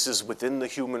races within the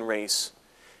human race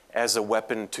as a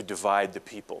weapon to divide the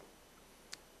people.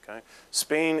 Okay?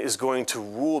 Spain is going to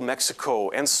rule Mexico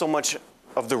and so much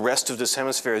of the rest of this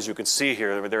hemisphere, as you can see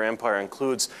here. Their empire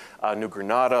includes New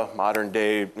Granada,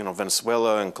 modern-day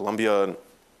Venezuela and Colombia, and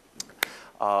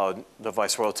the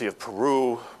Viceroyalty of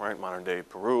Peru, right, modern-day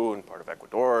Peru and part of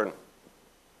Ecuador, and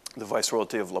the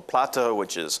Viceroyalty of La Plata,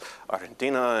 which is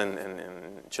Argentina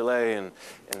and Chile and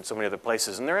so many other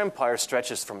places. And their empire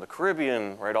stretches from the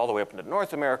Caribbean right all the way up into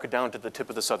North America down to the tip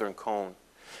of the southern cone.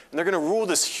 And they're going to rule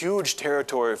this huge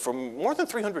territory for more than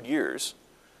 300 years.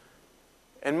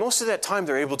 And most of that time,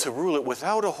 they're able to rule it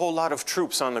without a whole lot of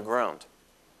troops on the ground.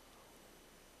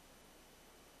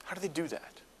 How do they do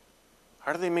that?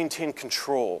 How do they maintain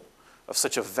control of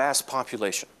such a vast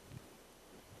population?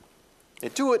 They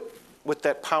do it with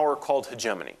that power called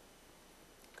hegemony,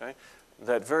 okay?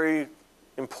 That very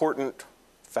important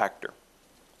factor.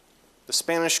 The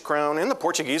Spanish crown, and the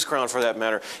Portuguese crown for that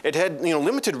matter, it had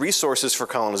limited resources for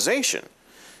colonization.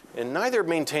 And neither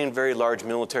maintained very large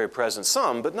military presence,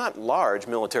 some, but not large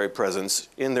military presence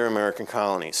in their American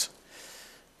colonies.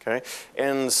 Okay?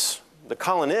 And the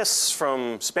colonists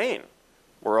from Spain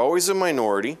were always a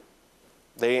minority.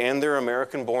 They and their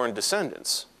American-born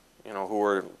descendants, who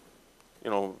were,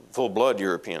 full-blood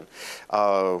European,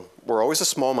 were always a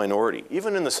small minority,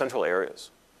 even in the central areas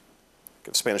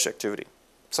of Spanish activity.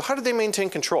 So how did they maintain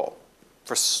control?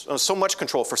 For so much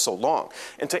control for so long?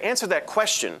 And to answer that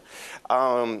question,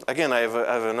 again, I have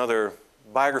another,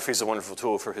 biography is a wonderful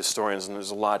tool for historians, and there's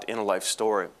a lot in a life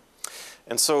story.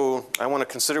 And so I want to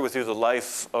consider with you the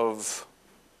life of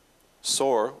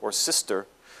Sor, or sister,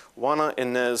 Juana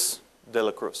Inés de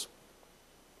la Cruz.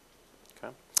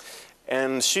 Okay?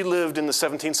 And she lived in the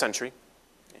 17th century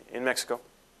in Mexico.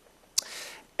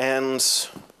 And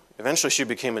eventually she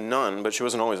became a nun, but she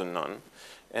wasn't always a nun.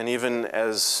 And even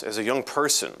as a young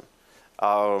person,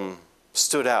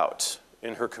 stood out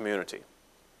in her community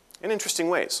in interesting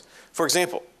ways. For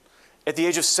example, at the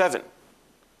age of 7,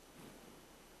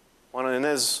 Juana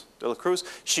Inés de la Cruz,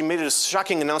 she made a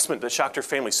shocking announcement that shocked her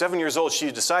family. 7 years old,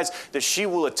 she decides that she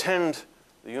will attend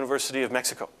the University of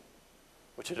Mexico,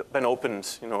 which had been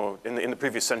opened, in the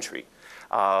previous century,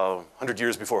 100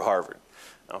 years before Harvard.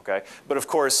 Okay? But of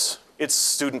course, its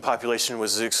student population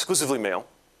was exclusively male,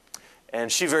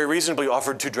 and she very reasonably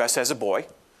offered to dress as a boy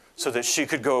so that she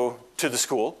could go to the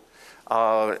school.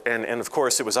 And of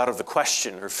course, it was out of the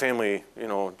question. Her family,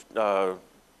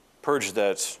 purged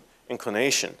that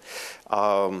inclination.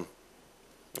 It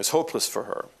was hopeless for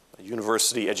her. A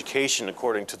university education,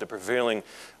 according to the prevailing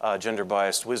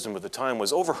gender-biased wisdom of the time,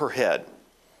 was over her head.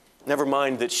 Never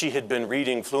mind that she had been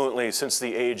reading fluently since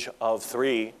the age of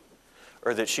 3,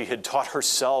 or that she had taught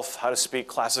herself how to speak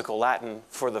classical Latin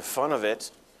for the fun of it.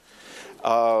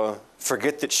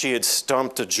 Forget that she had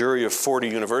stumped a jury of 40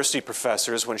 university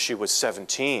professors when she was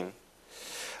 17.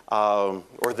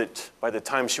 Or that by the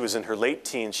time she was in her late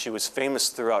teens, she was famous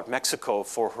throughout Mexico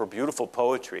for her beautiful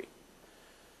poetry.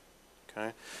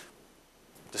 Okay?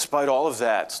 Despite all of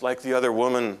that, like the other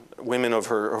women of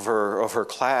her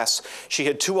class, she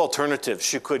had 2 alternatives.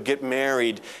 She could get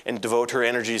married and devote her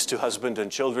energies to husband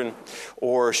and children,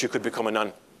 or she could become a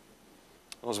nun.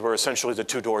 Those were essentially the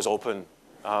 2 doors open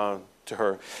to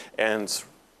her. And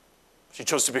she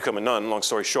chose to become a nun, long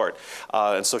story short.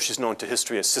 And so she's known to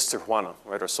history as Sister Juana,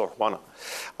 right, or Sor Juana.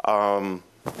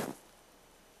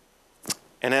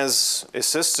 And as a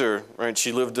sister, right,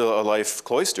 she lived a life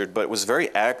cloistered, but was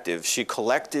very active. She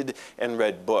collected and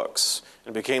read books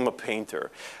and became a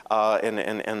painter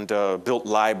and built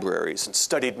libraries and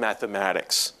studied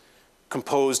mathematics,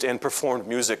 composed and performed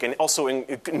music, and also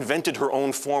invented her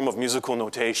own form of musical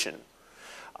notation,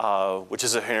 which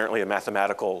is inherently a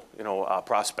mathematical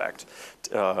prospect,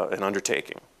 an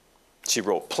undertaking. She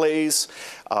wrote plays.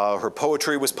 Her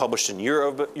poetry was published in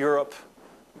Europe.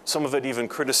 Some of it even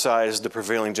criticized the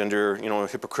prevailing gender,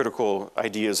 hypocritical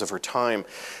ideas of her time.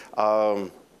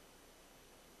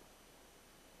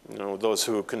 Those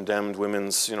who condemned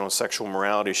women's, sexual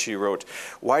morality. She wrote,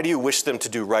 "Why do you wish them to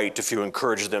do right if you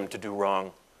encourage them to do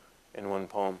wrong?" in one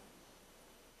poem.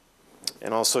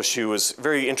 And also she was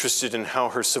very interested in how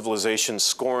her civilization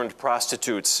scorned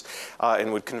prostitutes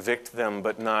and would convict them,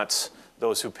 but not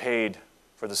those who paid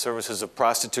for the services of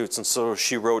prostitutes. And so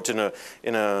she wrote in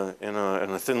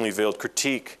a thinly veiled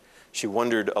critique. She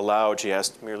wondered aloud. She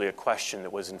asked merely a question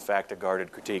that was in fact a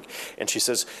guarded critique. And she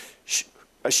says,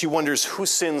 she wonders who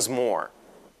sins more.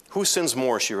 Who sins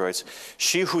more, she writes,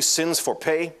 she who sins for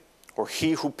pay or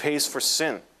he who pays for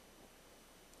sin?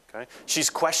 Okay?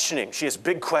 She's questioning. She has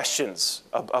big questions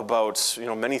about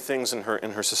many things in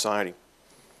her society.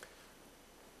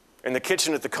 In the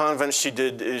kitchen at the convent, she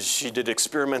did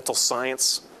experimental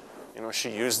science. She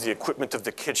used the equipment of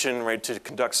the kitchen, right, to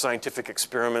conduct scientific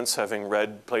experiments, having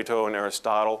read Plato and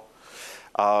Aristotle.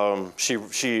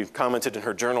 She commented in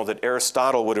her journal that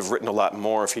Aristotle would have written a lot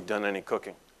more if he'd done any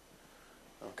cooking.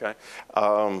 Okay.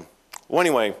 Well,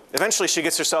 anyway, eventually she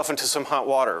gets herself into some hot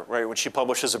water, right, when she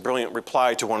publishes a brilliant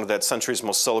reply to one of that century's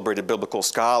most celebrated biblical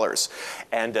scholars.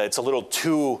 And it's a little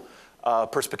too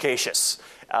perspicacious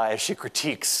as she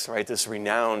critiques, right, this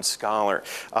renowned scholar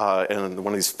and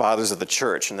one of these fathers of the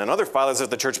church. And then other fathers of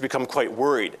the church become quite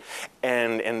worried,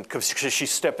 and because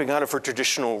she's stepping out of her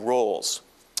traditional roles.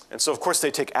 And so, of course,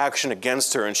 they take action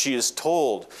against her, and she is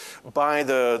told by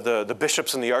the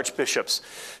bishops and the archbishops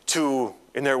to,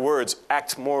 in their words,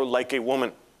 act more like a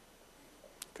woman.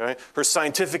 Okay? Her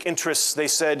scientific interests, they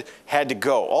said, had to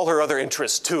go. All her other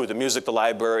interests, too, the music, the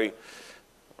library,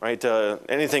 right?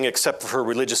 Anything except for her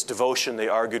religious devotion, they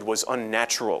argued, was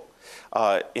unnatural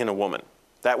in a woman.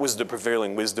 That was the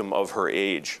prevailing wisdom of her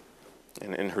age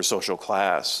and in her social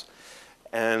class.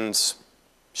 And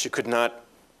she could not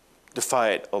defy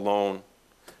it alone.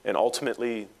 And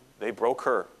ultimately, they broke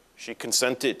her. She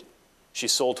consented. She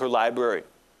sold her library.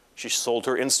 She sold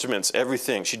her instruments,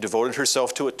 everything. She devoted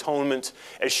herself to atonement,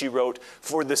 as she wrote,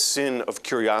 for the sin of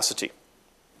curiosity.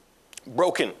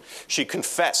 Broken, she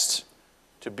confessed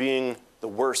to being the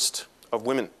worst of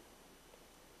women.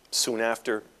 Soon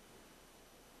after,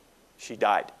 she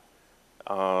died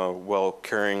while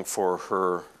caring for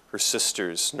her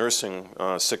sisters, nursing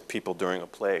sick people during a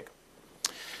plague.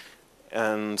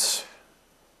 And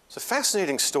it's a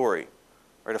fascinating story,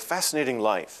 right? A fascinating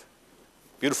life.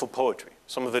 beautiful poetry.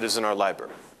 Some of it is in our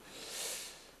library.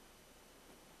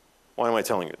 Why am I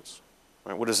telling you this?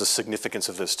 Right, what is the significance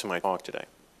of this to my talk today?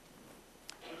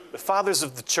 The fathers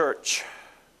of the church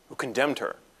who condemned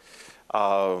her,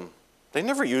 they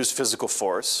never used physical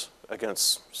force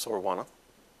against Sor Juana.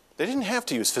 They didn't have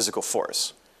to use physical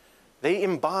force. They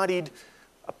embodied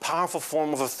a powerful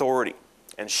form of authority.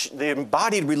 And they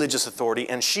embodied religious authority,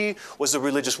 and she was a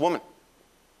religious woman.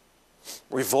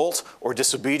 Revolt or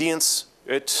disobedience,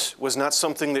 it was not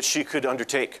something that she could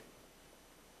undertake.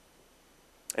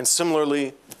 And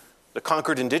similarly, the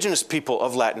conquered indigenous people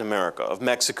of Latin America, of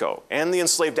Mexico, and the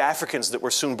enslaved Africans that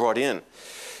were soon brought in,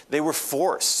 they were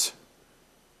forced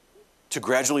to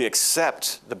gradually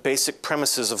accept the basic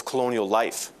premises of colonial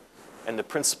life and the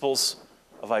principles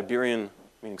of Iberian,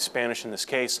 meaning Spanish in this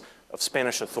case, of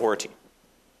Spanish authority.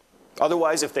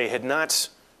 Otherwise, if they had not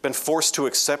been forced to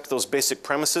accept those basic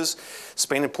premises,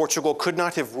 Spain and Portugal could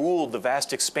not have ruled the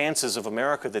vast expanses of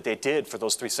America that they did for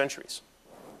those 3 centuries.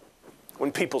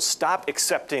 When people stop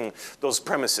accepting those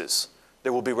premises,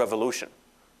 there will be revolution.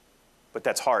 But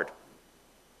that's hard.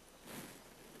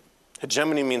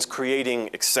 Hegemony means creating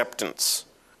acceptance,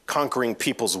 conquering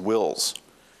people's wills.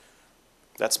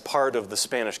 That's part of the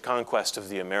Spanish conquest of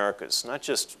the Americas, not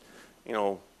just,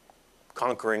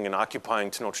 conquering and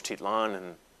occupying Tenochtitlan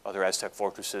and other Aztec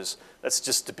fortresses. That's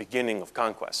just the beginning of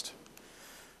conquest.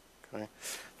 Okay?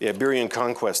 The Iberian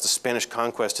conquest, the Spanish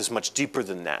conquest, is much deeper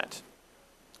than that.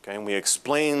 Okay? And we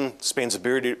explain Spain's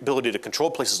ability to control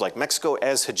places like Mexico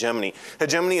as hegemony.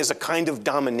 Hegemony is a kind of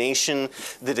domination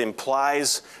that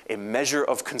implies a measure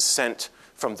of consent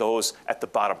from those at the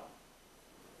bottom.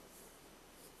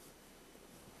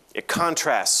 It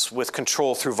contrasts with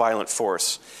control through violent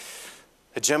force.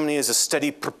 Hegemony is a steady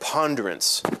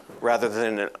preponderance rather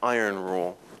than an iron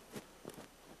rule.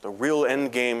 The real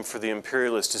end game for the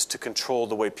imperialist is to control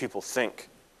the way people think.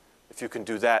 If you can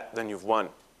do that, then you've won.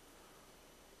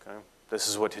 Okay? This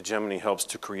is what hegemony helps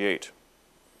to create.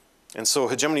 And so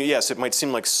hegemony, yes, it might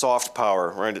seem like soft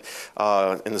power, right,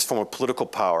 in this form of political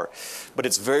power, but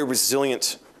it's very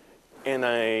resilient, and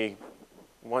I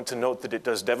want to note that it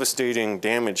does devastating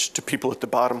damage to people at the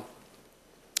bottom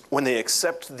when they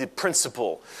accept the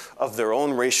principle of their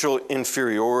own racial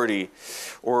inferiority,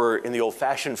 or in the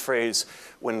old-fashioned phrase,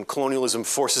 when colonialism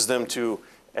forces them to,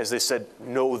 as they said,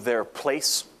 know their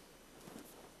place,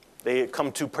 they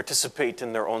come to participate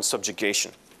in their own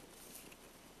subjugation.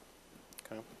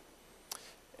 Okay?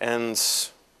 And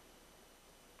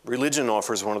religion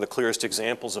offers one of the clearest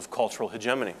examples of cultural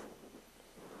hegemony.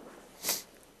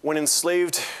 When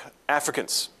enslaved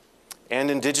Africans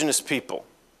and indigenous people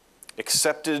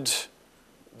accepted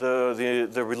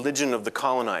the religion of the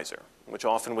colonizer, which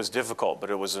often was difficult, but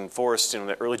it was enforced in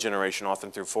the early generation,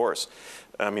 often through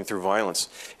through violence.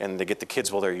 And they get the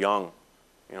kids while they're young,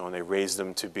 and they raise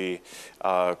them to be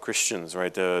Christians,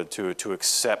 right? To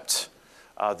accept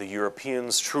the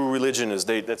Europeans' true religion,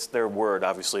 that's their word,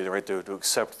 obviously, right? To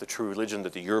accept the true religion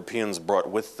that the Europeans brought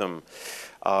with them.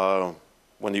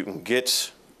 When you can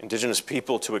get indigenous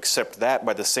people to accept that,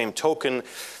 by the same token,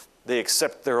 they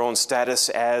accept their own status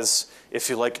as, if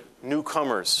you like,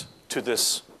 newcomers to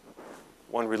this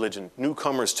one religion,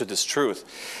 newcomers to this truth.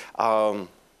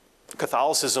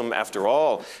 Catholicism, after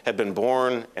all, had been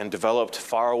born and developed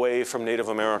far away from Native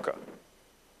America.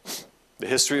 The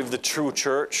history of the true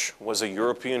church was a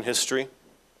European history.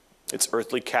 Its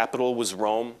earthly capital was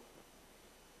Rome.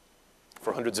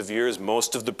 For hundreds of years,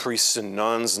 most of the priests and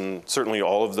nuns, and certainly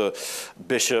all of the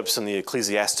bishops and the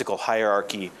ecclesiastical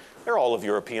hierarchy, they're all of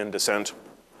European descent.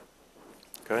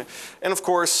 Okay? And of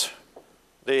course,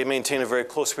 they maintain a very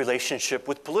close relationship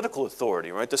with political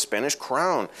authority, right? The Spanish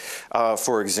crown,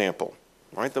 for example,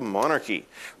 right? The monarchy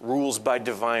rules by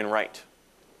divine right.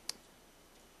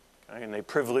 Okay? And they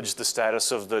privilege the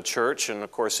status of the church, and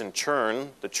of course, in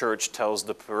turn, the church tells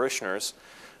the parishioners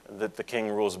that the king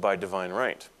rules by divine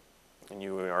right. And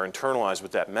you are internalized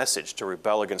with that message. To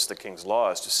rebel against the king's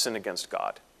law is to sin against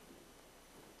God.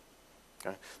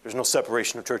 Okay? There's no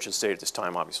separation of church and state at this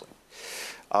time, obviously.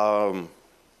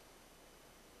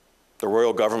 The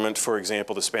royal government, for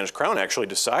example, the Spanish crown actually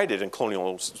decided in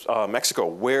colonial Mexico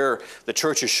where the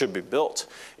churches should be built.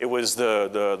 It was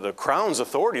the crown's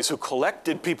authorities who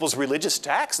collected people's religious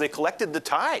tax. They collected the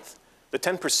tithe, the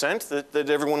 10% that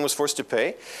everyone was forced to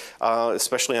pay,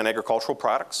 especially on agricultural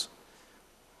products.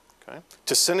 Okay?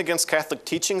 To sin against Catholic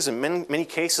teachings in many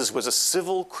cases was a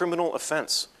civil criminal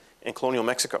offense in colonial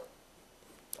Mexico.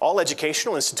 All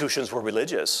educational institutions were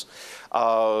religious.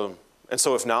 And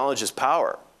so if knowledge is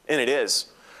power, and it is,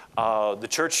 the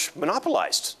church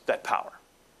monopolized that power.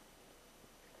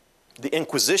 The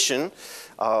Inquisition,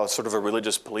 sort of a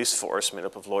religious police force made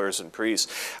up of lawyers and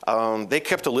priests, they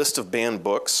kept a list of banned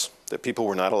books that people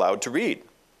were not allowed to read.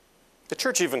 The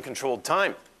church even controlled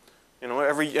time. You know,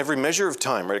 every measure of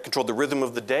time, right? It controlled the rhythm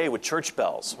of the day with church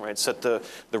bells, right? Set the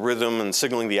rhythm and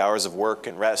signaling the hours of work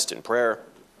and rest and prayer.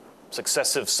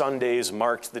 Successive Sundays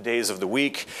marked the days of the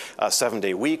week, a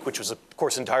 7-day week, which was, of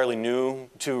course, entirely new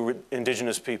to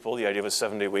indigenous people, the idea of a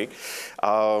 7-day week.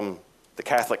 The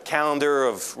Catholic calendar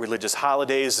of religious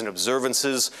holidays and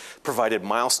observances provided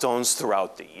milestones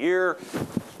throughout the year.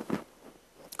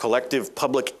 Collective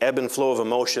public ebb and flow of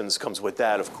emotions comes with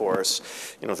that, of course.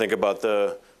 You know, think about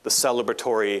the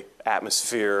celebratory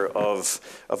atmosphere of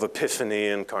Epiphany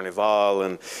and Carnival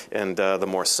and the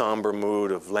more somber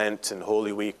mood of Lent and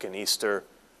Holy Week and Easter.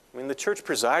 I mean, the church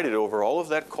presided over all of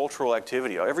that cultural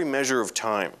activity, every measure of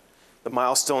time. The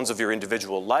milestones of your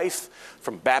individual life,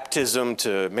 from baptism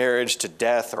to marriage to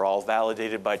death, are all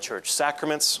validated by church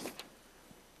sacraments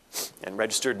and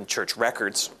registered in church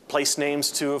records. Place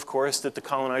names, too, of course, that the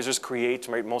colonizers create.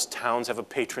 Right? Most towns have a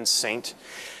patron saint.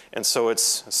 And so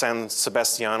it's San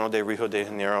Sebastiano de Rio de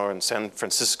Janeiro and San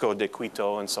Francisco de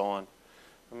Quito and so on.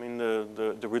 I mean,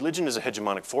 the religion is a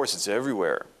hegemonic force. It's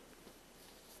everywhere.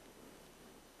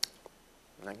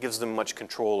 And that gives them much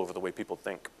control over the way people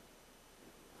think.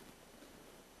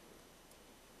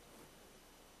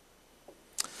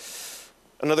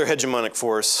 Another hegemonic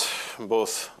force,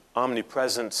 both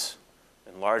omnipresent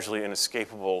and largely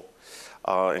inescapable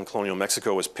in colonial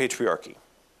Mexico, was patriarchy.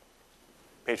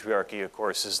 Patriarchy, of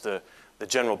course, is the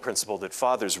general principle that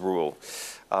fathers rule.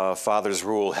 Fathers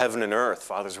rule heaven and earth.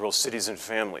 Fathers rule cities and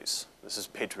families. This is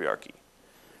patriarchy.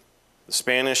 The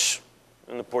Spanish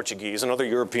and the Portuguese and other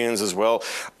Europeans as well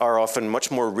are often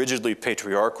much more rigidly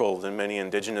patriarchal than many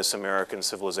indigenous American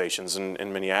civilizations and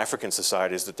many African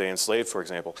societies that they enslaved, for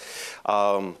example.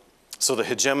 So the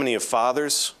hegemony of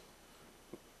fathers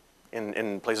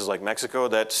in places like Mexico,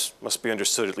 that must be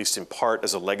understood at least in part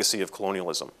as a legacy of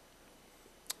colonialism.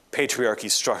 Patriarchy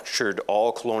structured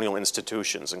all colonial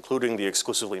institutions, including the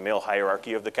exclusively male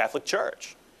hierarchy of the Catholic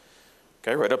Church,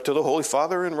 okay, right up to the Holy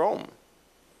Father in Rome.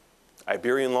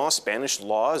 Iberian law, Spanish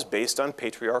law is based on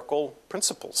patriarchal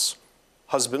principles.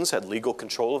 Husbands had legal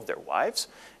control of their wives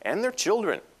and their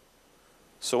children.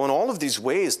 So in all of these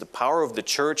ways, the power of the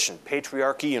church and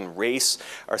patriarchy and race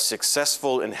are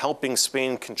successful in helping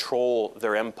Spain control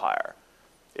their empire.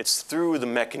 It's through the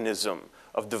mechanism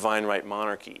of divine right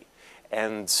monarchy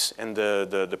and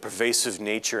the pervasive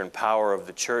nature and power of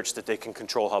the church that they can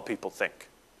control how people think.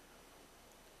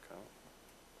 Okay.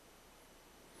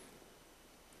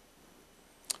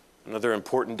 Another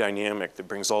important dynamic that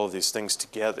brings all of these things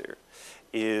together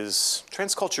is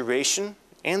transculturation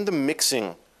and the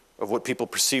mixing of what people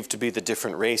perceive to be the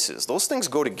different races. Those things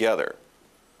go together.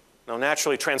 Now,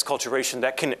 naturally, transculturation,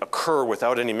 that can occur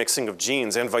without any mixing of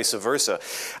genes and vice versa.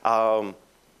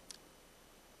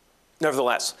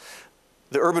 Nevertheless,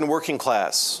 the urban working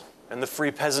class and the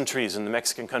free peasantries in the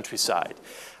Mexican countryside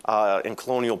in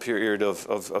colonial period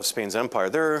of Spain's empire,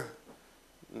 they're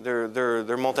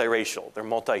multiracial, they're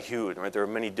multi-hued, right? There are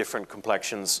many different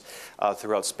complexions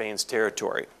throughout Spain's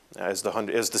territory as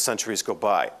the centuries go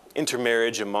by.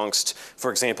 Intermarriage amongst,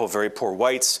 for example, very poor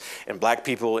whites and black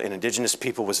people and indigenous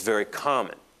people was very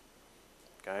common,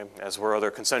 okay? As were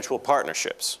other consensual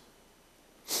partnerships.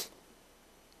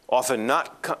 Often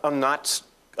not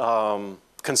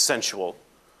consensual,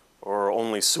 or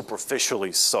only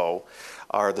superficially so,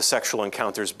 are the sexual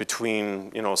encounters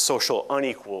between, you know, social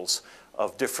unequals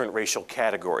of different racial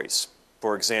categories.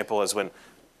 For example, as when,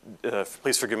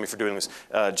 please forgive me for doing this,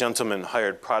 gentlemen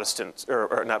hired prostitutes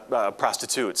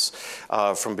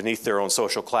from beneath their own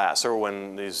social class, or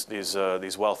when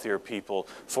these wealthier people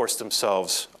forced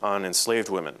themselves on enslaved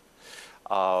women.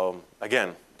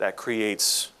 Again, that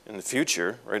creates in the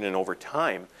future, right, and over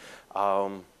time, a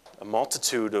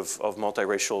multitude of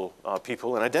multiracial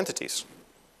people and identities.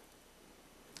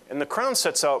 And the Crown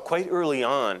sets out quite early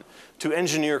on to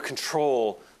engineer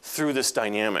control through this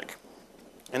dynamic.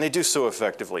 And they do so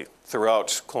effectively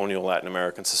throughout colonial Latin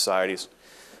American societies,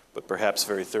 but perhaps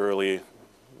very thoroughly,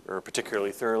 or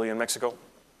particularly thoroughly in Mexico.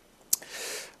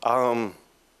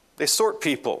 They sort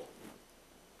people.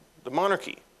 The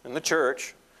monarchy and the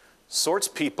church sorts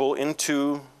people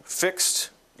into fixed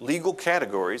legal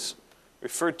categories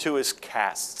referred to as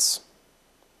castes,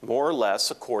 more or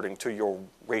less according to your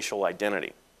racial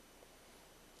identity.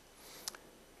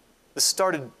 This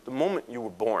started the moment you were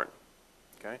born.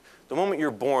 Okay? The moment you're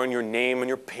born, your name and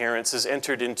your parents is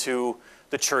entered into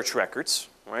the church records,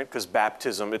 right? Because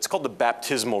baptism, it's called the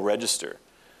baptismal register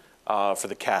for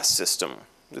the caste system.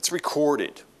 It's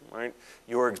recorded, right,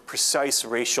 your precise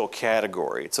racial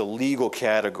category. It's a legal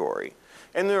category.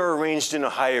 And they're arranged in a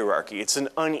hierarchy. It's an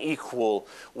unequal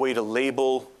way to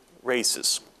label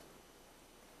races.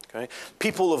 Okay?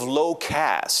 People of low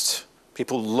caste,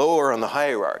 people lower on the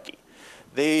hierarchy,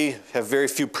 they have very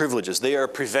few privileges. They are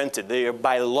prevented. They are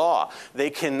by law. They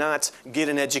cannot get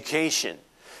an education.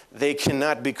 They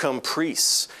cannot become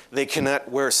priests. They cannot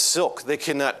wear silk. They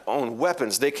cannot own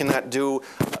weapons. They cannot do,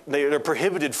 they're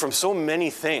prohibited from so many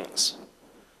things.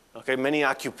 Okay, many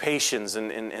occupations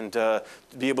and to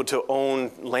be able to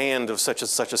own land of such a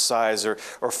size or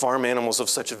farm animals of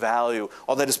such a value,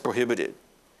 all that is prohibited.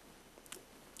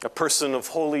 A person of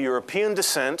wholly European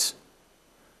descent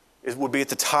would be at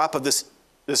the top of this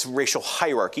racial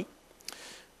hierarchy.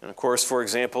 And of course, for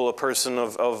example, a person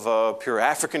of pure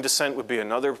African descent would be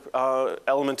another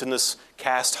element in this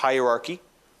caste hierarchy.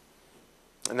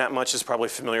 And that much is probably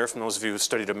familiar from those of you who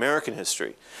studied American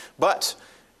history. But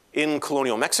in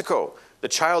colonial Mexico, the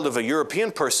child of a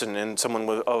European person and someone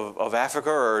of Africa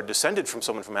or descended from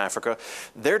someone from Africa,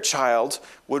 their child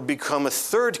would become a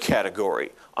third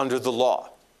category under the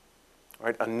law,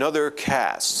 right? Another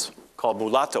caste called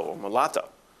mulatto or mulatta.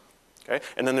 Okay?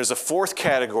 And then there's a fourth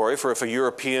category for if a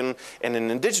European and an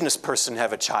indigenous person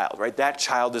have a child, right? That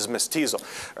child is mestizo,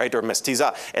 right, or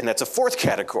mestiza, and that's a fourth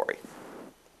category.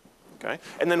 Okay?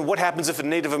 And then what happens if a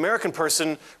Native American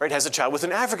person, right, has a child with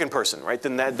an African person, right?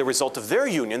 Then the result of their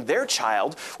union, their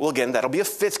child, well, again, that'll be a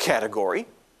fifth category.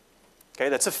 Okay?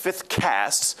 That's a fifth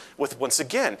caste with, once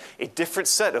again, a different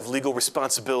set of legal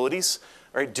responsibilities,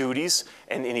 right, duties,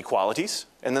 and inequalities.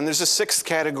 And then there's a sixth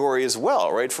category as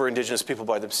well, right, for indigenous people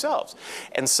by themselves.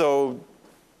 And so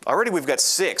already we've got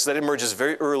six. That emerges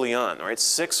very early on, right?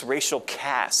 6 racial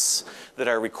castes that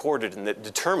are recorded and that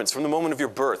determines from the moment of your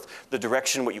birth the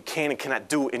direction what you can and cannot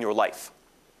do in your life.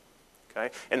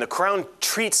 Okay? And the Crown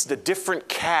treats the different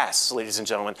castes, ladies and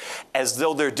gentlemen, as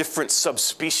though they're different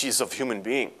subspecies of human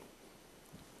being.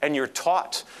 And you're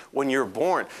taught when you're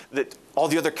born that all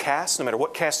the other castes, no matter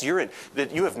what caste you're in,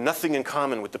 that you have nothing in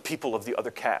common with the people of the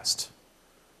other caste.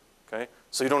 Okay?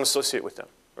 So you don't associate with them,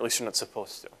 or at least you're not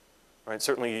supposed to. Right?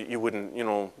 Certainly you wouldn't,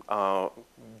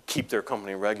 keep their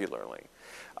company regularly.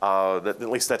 At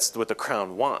least that's what the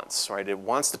Crown wants, right? It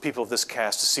wants the people of this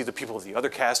caste to see the people of the other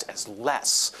caste as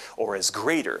less or as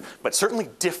greater, but certainly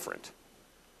different.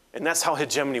 And that's how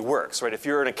hegemony works, right? If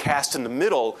you're in a caste in the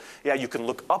middle, yeah, you can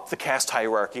look up the caste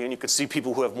hierarchy and you can see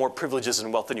people who have more privileges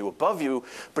and wealth than you above you,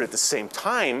 but at the same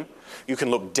time, you can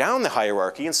look down the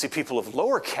hierarchy and see people of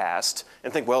lower caste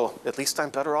and think, well, at least I'm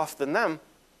better off than them.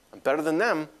 I'm better than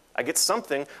them. I get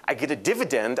something. I get a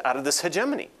dividend out of this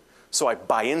hegemony. So I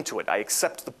buy into it. I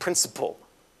accept the principle,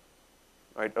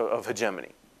 right, of hegemony.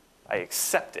 I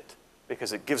accept it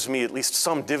because it gives me at least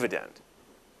some dividend.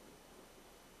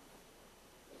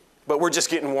 But we're just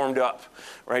getting warmed up,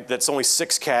 right? That's only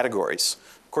 6 categories.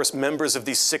 Of course, members of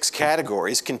these 6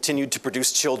 categories continued to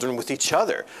produce children with each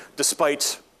other,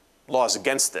 despite laws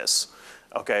against this,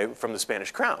 okay, from the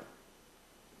Spanish Crown.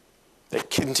 They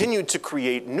continued to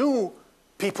create new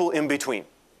people in between.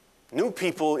 New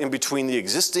people in between the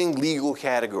existing legal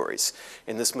categories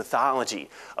in this mythology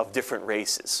of different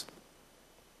races.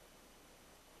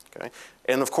 Okay?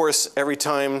 And of course, every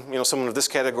time someone of this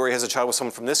category has a child with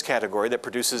someone from this category, that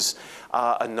produces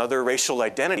another racial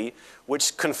identity,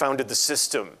 which confounded the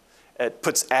system. It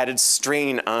puts added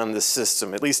strain on the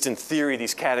system. At least in theory,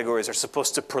 these categories are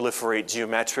supposed to proliferate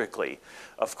geometrically,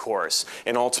 of course.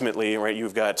 And ultimately, right,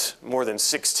 you've got more than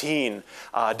 16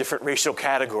 different racial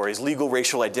categories, legal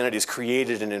racial identities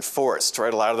created and enforced,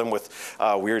 right? A lot of them with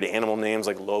weird animal names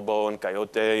like lobo and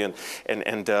coyote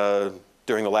and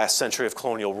during the last century of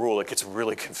colonial rule, it gets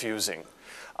really confusing.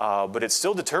 But it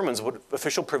still determines what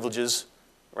official privileges,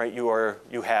 right,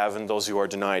 you have and those you are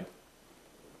denied.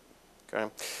 Okay?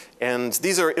 And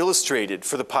these are illustrated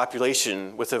for the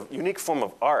population with a unique form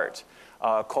of art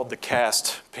called the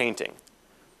caste painting.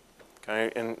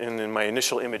 Okay? And in my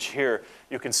initial image here,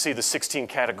 you can see the 16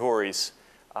 categories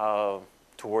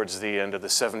towards the end of the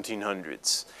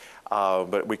 1700s.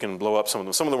 But we can blow up some of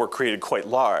them. Some of them were created quite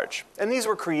large. And these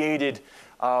were created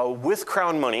with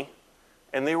Crown money,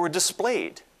 and they were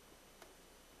displayed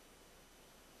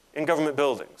in government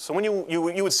buildings. So when you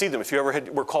would see them, if you ever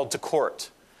were called to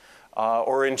court,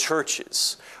 or in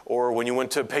churches, or when you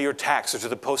went to pay your tax or to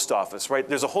the post office, right?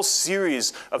 There's a whole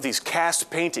series of these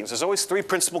caste paintings. There's always 3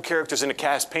 principal characters in a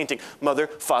caste painting: mother,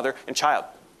 father, and child.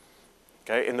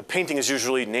 Okay? And the painting is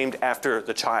usually named after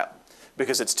the child,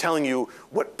 because it's telling you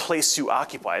what place you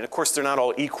occupy. And of course, they're not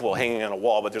all equal hanging on a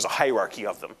wall, but there's a hierarchy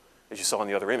of them, as you saw in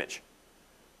the other image.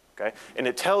 Okay? And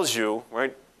it tells you,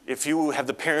 right, if you have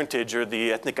the parentage or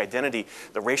the ethnic identity,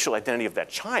 the racial identity of that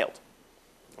child,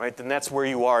 right, then that's where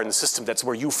you are in the system. That's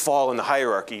where you fall in the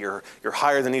hierarchy. You're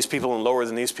higher than these people and lower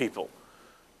than these people.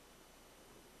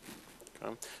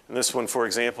 Okay? And this one, for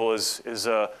example, is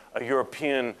a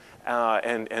European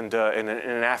and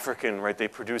an African, right? They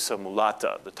produce a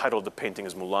mulatta. The title of the painting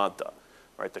is Mulatta,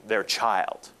 right? Their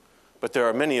child. But there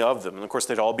are many of them, and of course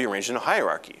they'd all be arranged in a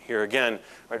hierarchy. Here again,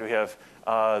 right, we have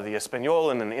the Espanol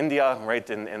and in India, right,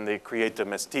 and they create the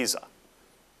mestiza.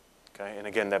 Okay, and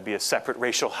again, that'd be a separate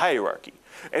racial hierarchy,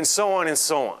 and so on and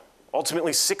so on.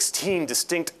 Ultimately, 16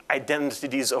 distinct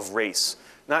identities of race.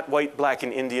 Not white, black,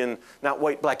 and Indian, not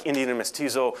white, black, Indian, and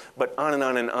mestizo, but on and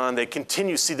on and on. They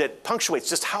continue. See, that punctuates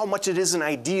just how much it is an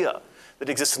idea that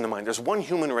exists in the mind. There's one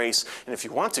human race, and if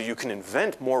you want to, you can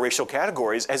invent more racial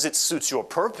categories as it suits your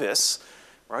purpose,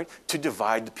 right, to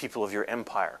divide the people of your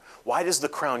empire. Why does the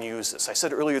crown use this? I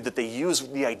said earlier that they use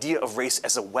the idea of race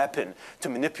as a weapon to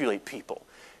manipulate people.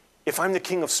 If I'm the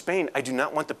king of Spain, I do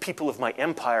not want the people of my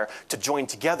empire to join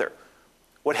together.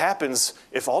 What happens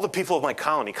if all the people of my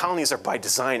colonies are by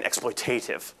design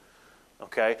exploitative,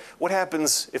 okay? What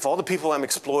happens if all the people I'm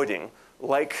exploiting,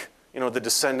 like, the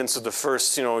descendants of the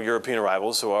first, European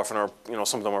arrivals, who often are,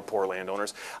 some of them are poor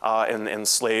landowners, and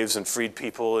slaves and freed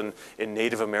people and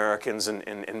Native Americans and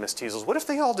mestizos, what if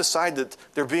they all decide that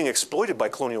they're being exploited by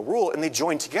colonial rule and they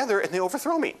join together and they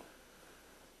overthrow me?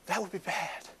 That would be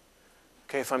bad.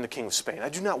 Okay, if I'm the king of Spain. I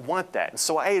do not want that. And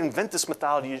so I invent this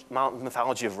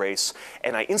mythology of race,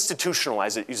 and I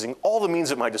institutionalize it using all the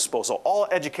means at my disposal, all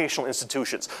educational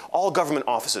institutions, all government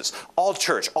offices, all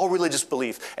church, all religious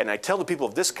belief. And I tell the people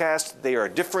of this caste they are a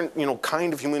different,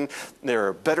 kind of human.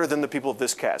 They're better than the people of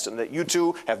this caste, and that you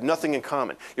two have nothing in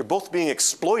common. You're both being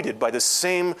exploited by the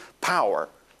same power.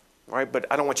 Right? But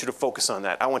I don't want you to focus on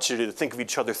that. I want you to think of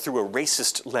each other through a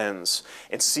racist lens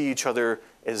and see each other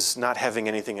as not having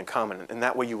anything in common. And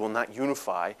that way you will not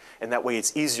unify, and that way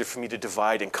it's easier for me to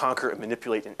divide and conquer and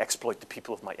manipulate and exploit the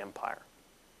people of my empire.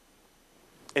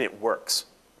 And it works.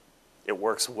 It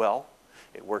works well.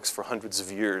 It works for hundreds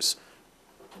of years.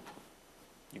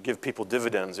 You give people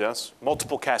dividends, yes?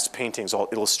 Multiple cast paintings all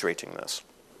illustrating this.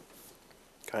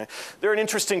 Okay. They're an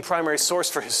interesting primary source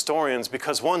for historians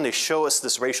because, one, they show us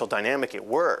this racial dynamic at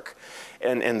work,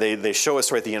 and they show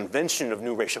us, right, the invention of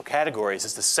new racial categories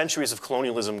as the centuries of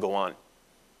colonialism go on.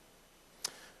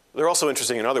 They're also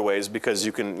interesting in other ways because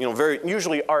you can,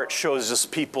 usually art shows us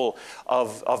people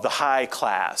of the high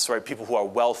class, right, people who are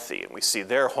wealthy, and we see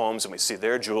their homes, and we see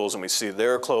their jewels, and we see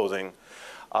their clothing.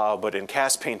 But in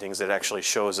caste paintings, it actually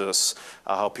shows us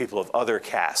how people of other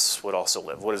castes would also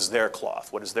live. What is their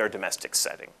cloth? What is their domestic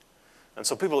setting? And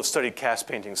so people have studied caste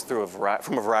paintings from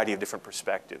a variety of different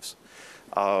perspectives,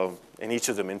 and each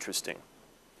of them interesting.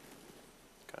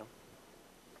 Okay.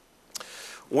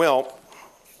 Well,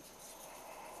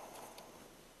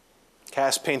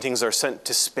 caste paintings are sent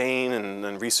to Spain,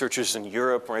 and researchers in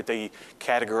Europe, right, they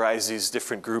categorize these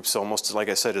different groups almost, like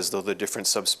I said, as though they're different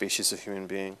subspecies of human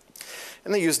being.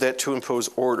 And they use that to impose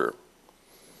order.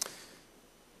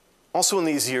 Also in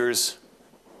these years,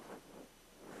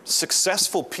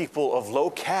 successful people of low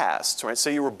caste, right,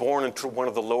 say you were born into one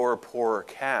of the lower, poorer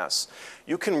castes,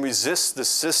 you can resist the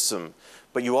system,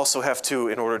 but you also have to,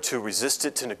 in order to resist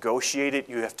it, to negotiate it,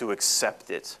 you have to accept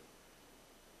it,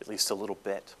 at least a little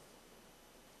bit.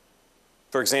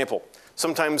 For example,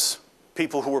 sometimes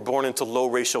people who were born into low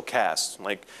racial castes,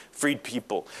 like freed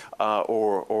people,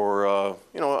 or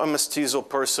a mestizo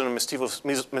person, a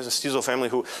mestizo family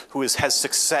who has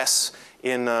success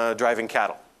in driving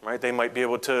cattle, right? They might be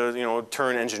able to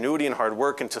turn ingenuity and hard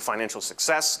work into financial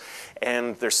success,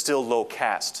 and they're still low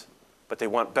caste, but they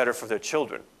want better for their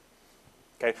children.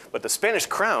 Okay? But the Spanish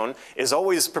crown is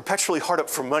always perpetually hard up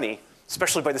for money,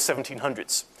 especially by the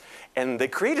 1700s. And they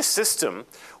create a system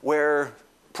where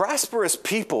prosperous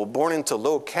people born into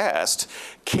low caste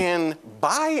can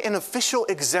buy an official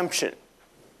exemption.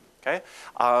 Okay?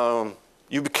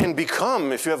 You can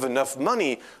become, if you have enough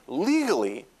money,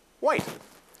 legally white.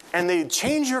 And they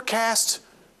change your caste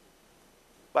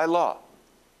by law.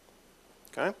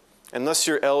 Okay? And thus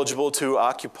you're eligible to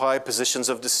occupy positions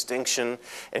of distinction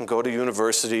and go to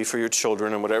university for your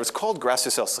children and whatever. It's called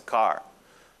Gracias al Sacar.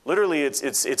 Literally,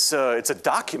 it's a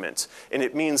document, and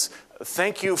it means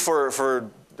thank you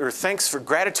or thanks for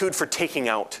gratitude for taking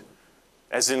out,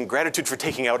 as in gratitude for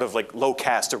taking out of like low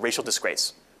caste or racial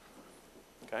disgrace.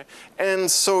 Okay,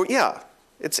 and so yeah,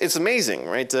 it's amazing,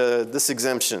 right? This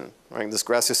exemption, right? This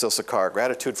Gracias al Sacar,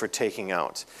 gratitude for taking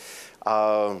out.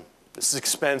 This is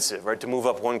expensive, right? To move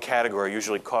up one category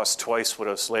usually costs twice what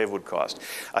a slave would cost,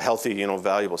 a healthy,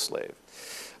 valuable slave.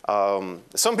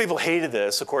 Some people hated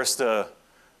this. Of course, the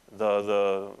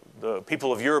The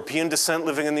people of European descent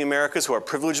living in the Americas who are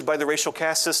privileged by the racial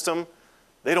caste system,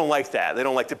 they don't like that. They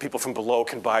don't like that people from below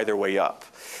can buy their way up.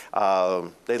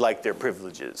 They like their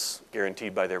privileges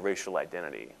guaranteed by their racial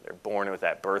identity. They're born with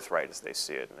that birthright as they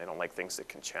see it, and they don't like things that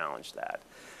can challenge that.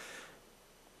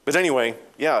 But anyway,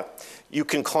 yeah, you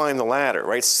can climb the ladder,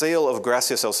 right? Sale of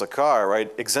Gracias al Sacar,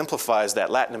 right, exemplifies that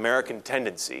Latin American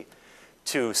tendency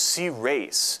to see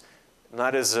race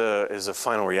not as a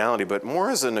final reality, but more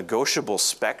as a negotiable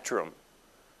spectrum,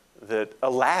 that a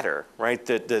ladder, right,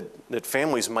 that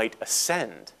families might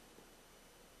ascend.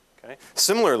 Okay?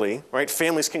 Similarly, right,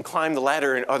 families can climb the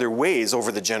ladder in other ways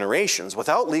over the generations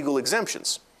without legal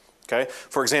exemptions. Okay?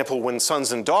 For example, when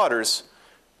sons and daughters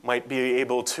might be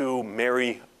able to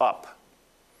marry up.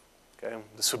 Okay?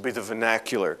 This would be the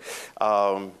vernacular,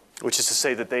 which is to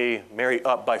say that they marry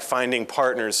up by finding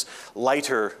partners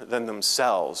lighter than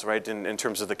themselves, right, in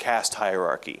terms of the caste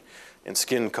hierarchy and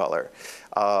skin color.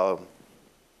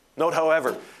 Note,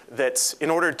 however, that in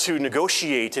order to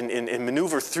negotiate and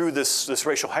maneuver through this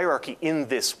racial hierarchy in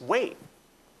this way,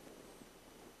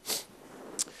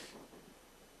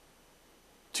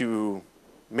 to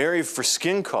marry for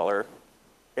skin color,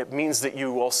 it means that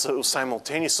you also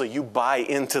simultaneously, you buy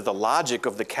into the logic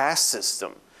of the caste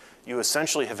system. You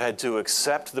essentially have had to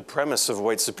accept the premise of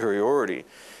white superiority.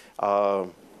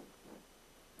 And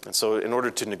so in order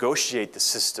to negotiate the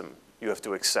system, you have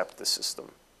to accept the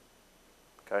system.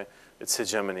 Okay? It's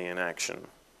hegemony in action.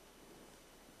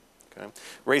 Okay?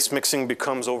 Race mixing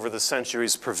becomes over the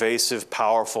centuries pervasive,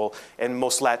 powerful, and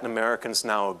most Latin Americans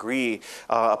now agree,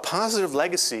 a positive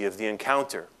legacy of the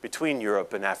encounter between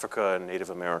Europe and Africa and Native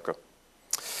America.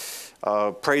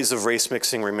 Praise of race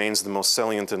mixing remains the most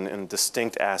salient and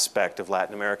distinct aspect of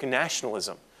Latin American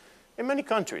nationalism in many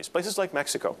countries, places like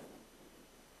Mexico.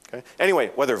 Okay?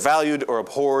 Anyway, whether valued or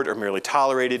abhorred or merely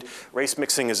tolerated, race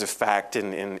mixing is a fact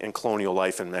in colonial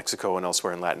life in Mexico and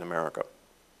elsewhere in Latin America.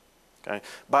 Okay?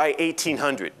 By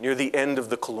 1800, near the end of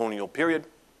the colonial period,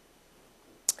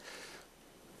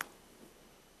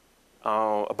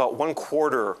 about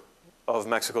 1/4 of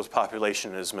Mexico's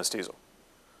population is mestizo.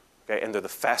 Okay? And they're the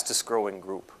fastest growing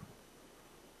group,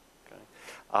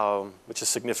 okay? Which is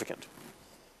significant.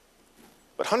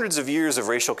 But hundreds of years of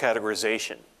racial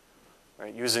categorization,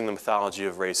 right, using the mythology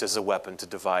of race as a weapon to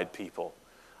divide people,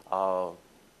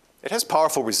 it has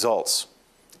powerful results.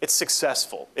 It's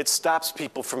successful. It stops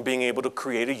people from being able to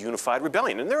create a unified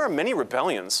rebellion. And there are many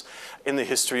rebellions in the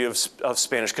history of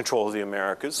Spanish control of the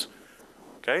Americas.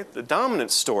 Okay? The dominant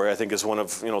story, I think, is one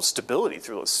of stability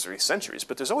through those 3 centuries.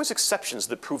 But there's always exceptions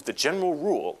that prove the general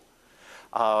rule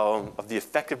of the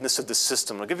effectiveness of the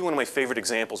system. I'll give you one of my favorite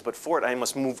examples, but for it, I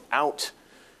must move out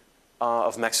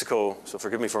of Mexico, so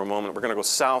forgive me for a moment. We're going to go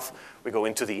south. We go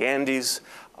into the Andes,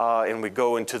 and we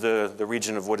go into the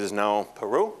region of what is now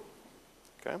Peru.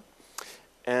 Okay?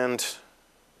 And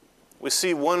we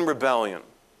see one rebellion,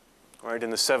 right, in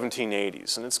the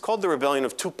 1780s, and it's called the Rebellion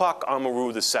of Tupac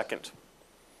Amaru II.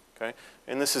 Okay?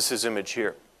 And this is his image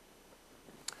here.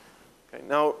 Okay?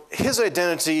 Now, his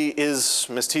identity is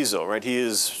mestizo, right? He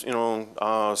is,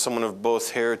 someone of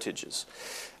both heritages.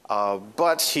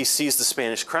 But he sees the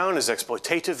Spanish crown as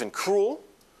exploitative and cruel,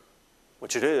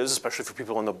 which it is, especially for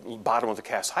people on the bottom of the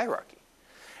caste hierarchy.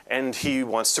 And he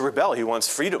wants to rebel. He wants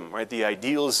freedom, right? The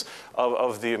ideals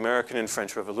of the American and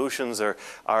French revolutions and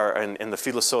the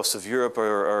philosophes of Europe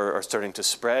are starting to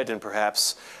spread, and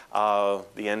perhaps the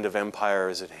end of empire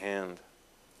is at hand.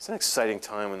 It's an exciting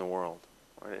time in the world.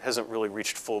 Right? It hasn't really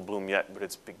reached full bloom yet, but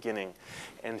it's beginning.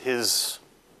 And his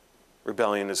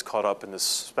rebellion is caught up in this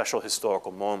special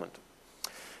historical moment.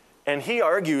 And he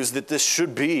argues that this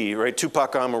should be, right,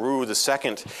 Tupac Amaru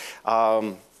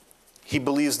II. He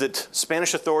believes that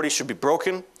Spanish authority should be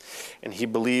broken, and he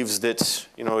believes that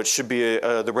it should be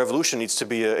the revolution needs to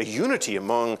be a unity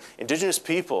among indigenous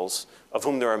peoples, of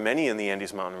whom there are many in the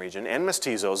Andes Mountain region, and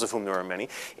mestizos, of whom there are many,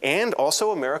 and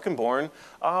also American-born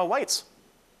whites.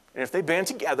 And if they band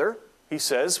together, he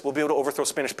says, we'll be able to overthrow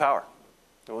Spanish power.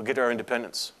 And we'll get our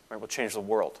independence. Right? We'll change the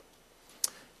world.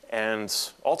 And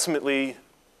ultimately,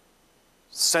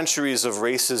 centuries of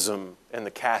racism and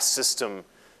the caste system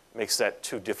makes that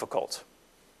too difficult.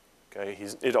 Okay?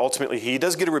 Ultimately, he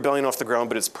does get a rebellion off the ground,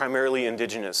 but it's primarily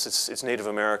indigenous. It's Native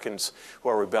Americans who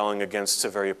are rebelling against a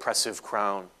very oppressive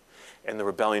crown, and the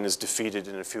rebellion is defeated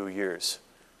in a few years.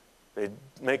 They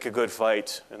make a good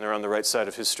fight, and they're on the right side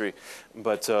of history,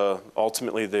 but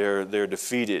ultimately they're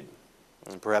defeated.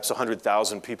 And perhaps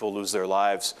 100,000 people lose their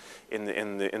lives in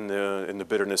the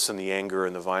bitterness and the anger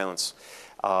and the violence.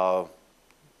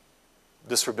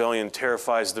 This rebellion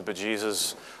terrifies the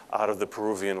bejesus out of the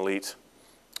Peruvian elite.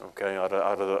 okay, out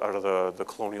of the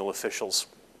colonial officials.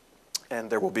 And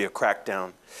there will be a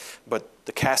crackdown. But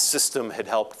the caste system had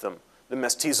helped them. The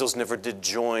mestizos never did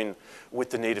join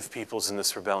with the native peoples in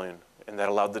this rebellion, and that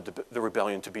allowed the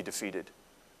rebellion to be defeated.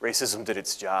 Racism did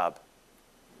its job.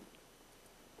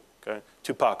 Okay?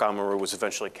 Tupac Amaru was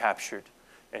eventually captured,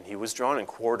 and he was drawn and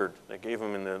quartered. They gave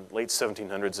him in the late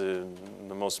 1700s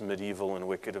the most medieval and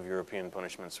wicked of European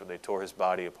punishments, where they tore his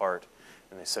body apart,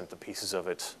 and they sent the pieces of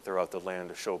it throughout the land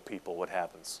to show people what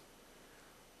happens.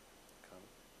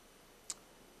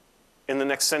 In the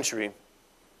next century,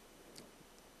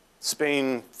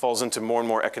 Spain falls into more and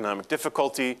more economic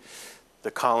difficulty.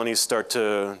 The colonies start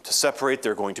to separate.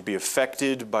 They're going to be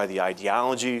affected by the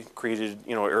ideology created,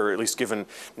 or at least given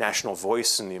national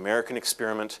voice in the American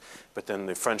experiment. But then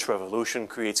the French Revolution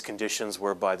creates conditions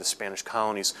whereby the Spanish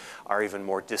colonies are even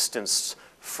more distanced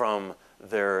from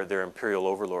their imperial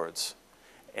overlords.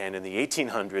 And in the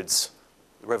 1800s,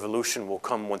 the revolution will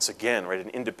come once again, right? An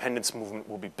independence movement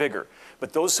will be bigger.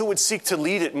 But those who would seek to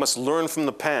lead it must learn from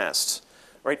the past,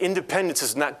 right? Independence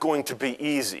is not going to be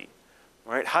easy,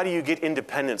 right? How do you get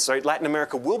independence, right? Latin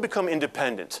America will become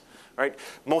independent, right?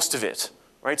 Most of it,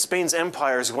 right? Spain's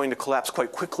empire is going to collapse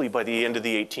quite quickly by the end of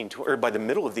the by the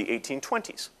middle of the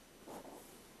 1820s.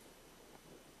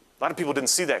 A lot of people didn't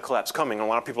see that collapse coming, and a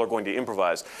lot of people are going to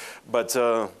improvise. But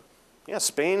yeah,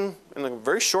 Spain, in a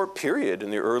very short period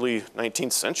in the early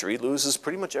 19th century, loses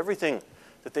pretty much everything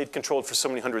that they'd controlled for so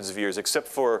many hundreds of years, except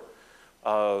for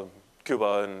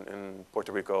Cuba and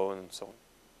Puerto Rico and so on.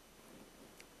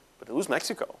 But they lose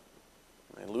Mexico.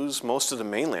 They lose most of the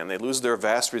mainland. They lose their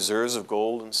vast reserves of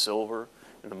gold and silver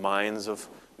in the mines of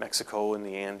Mexico and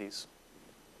the Andes.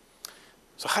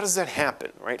 So how does that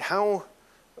happen, right?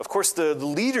 Of course, the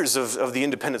leaders of the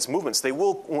independence movements, they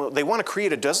want to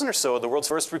create a dozen or so of the world's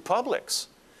first republics.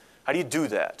 How do you do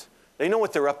that? They know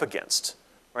what they're up against,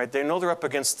 right? They know they're up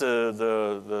against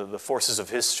the forces of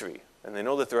history, and they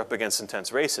know that they're up against intense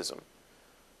racism.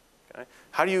 Okay?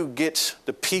 How do you get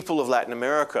the people of Latin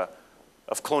America,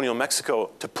 of colonial Mexico,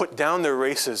 to put down their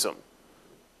racism,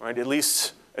 right? At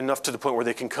least enough to the point where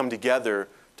they can come together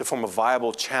to form a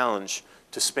viable challenge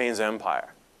to Spain's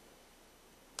empire.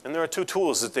 And there are two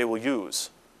tools that they will use,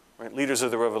 right? Leaders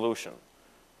of the revolution.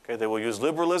 Okay, they will use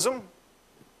liberalism.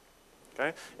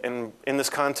 Okay? And in this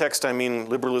context, I mean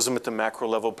liberalism at the macro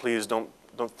level. Please don't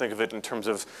think of it in terms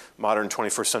of modern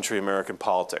 21st century American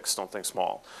politics. Don't think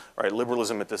small. All right,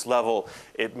 liberalism at this level,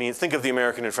 it means, think of the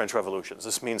American and French revolutions.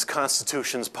 This means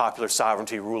constitutions, popular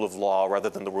sovereignty, rule of law, rather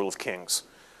than the rule of kings.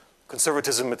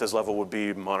 Conservatism at this level would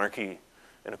be monarchy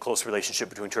and a close relationship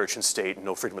between church and state and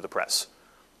no freedom of the press.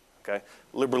 Okay?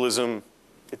 Liberalism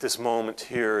at this moment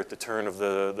here at the turn of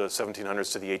the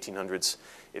 1700s to the 1800s,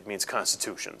 it means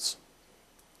constitutions.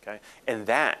 Okay? And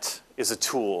that is a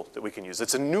tool that we can use.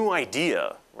 It's a new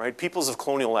idea, right? Peoples of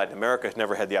colonial Latin America have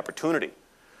never had the opportunity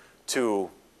to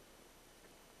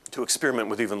experiment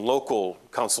with even local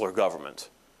consular government.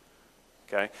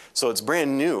 Okay? So it's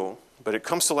brand new, but it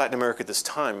comes to Latin America at this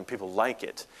time and people like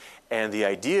it. And the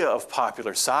idea of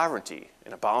popular sovereignty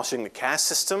and abolishing the caste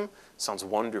system sounds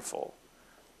wonderful.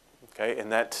 Okay?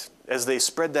 And that, as they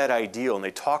spread that ideal and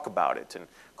they talk about it in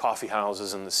coffee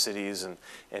houses in the cities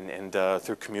and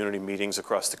through community meetings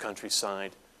across the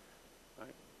countryside, right?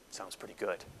 Sounds pretty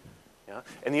good. Yeah?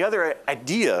 And the other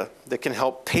idea that can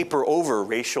help paper over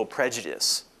racial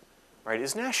prejudice, right,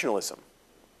 is nationalism.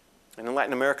 And in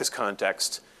Latin America's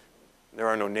context, there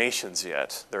are no nations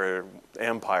yet. There are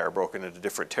empire broken into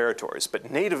different territories. But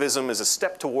nativism is a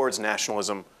step towards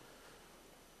nationalism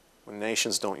when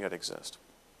nations don't yet exist.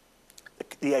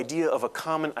 The idea of a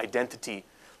common identity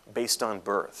based on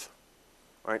birth,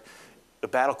 right? The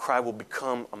battle cry will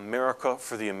become America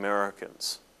for the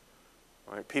Americans,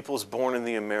 right? Peoples born in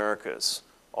the Americas,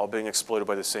 all being exploited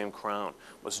by the same crown,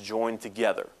 must join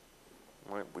together,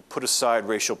 right? We put aside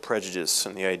racial prejudice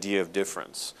and the idea of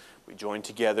difference. We join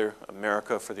together,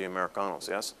 America for the Americanos,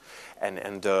 yes? And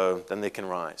then they can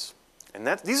rise. And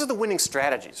these are the winning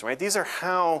strategies, right? These are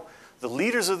how the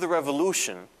leaders of the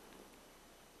revolution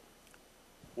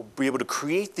will be able to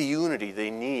create the unity they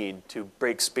need to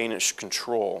break Spanish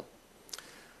control.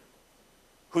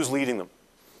 Who's leading them?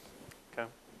 Okay?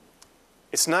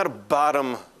 It's not a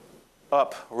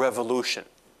bottom-up revolution.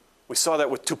 We saw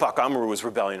that with Tupac Amaru's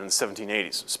rebellion in the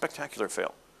 1780s. Spectacular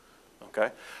fail.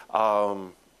 Okay?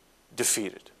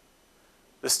 Defeated.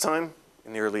 This time,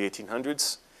 in the early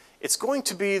 1800s, it's going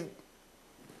to be a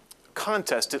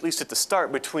contest, at least at the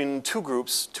start, between two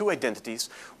groups, two identities,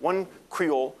 one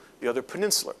Creole, the other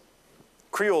peninsular.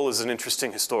 Creole is an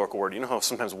interesting historical word. You know how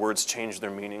sometimes words change their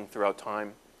meaning throughout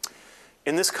time?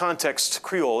 In this context,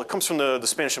 Creole, it comes from the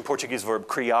Spanish and Portuguese verb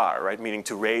criar, right, meaning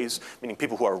to raise, meaning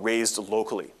people who are raised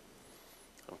locally.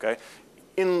 Okay?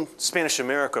 In Spanish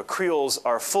America, Creoles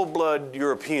are full-blood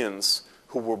Europeans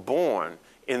who were born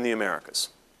in the Americas.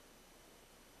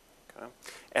 Okay?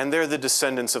 And they're the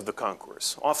descendants of the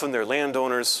conquerors. Often they're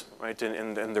landowners, right,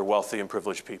 and they're wealthy and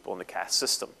privileged people in the caste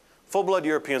system. Full-blood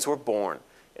Europeans who were born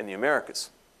in the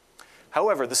Americas.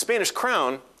 However, the Spanish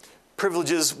crown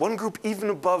privileges one group even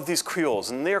above these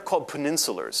Creoles, and they are called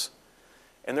peninsulars.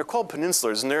 And they're called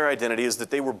peninsulars, and their identity is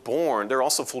that they were born, they're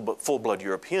also full-blood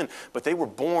European, but they were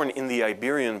born in the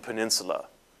Iberian Peninsula,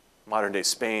 modern-day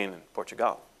Spain and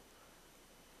Portugal.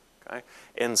 Okay?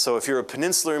 And so if you're a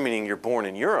peninsular, meaning you're born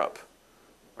in Europe,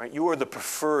 right, you are the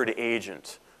preferred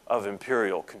agent of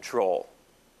imperial control.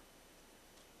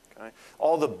 Okay?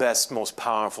 All the best, most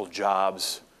powerful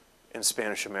jobs in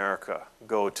Spanish America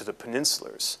go to the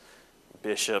peninsulars.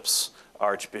 Bishops,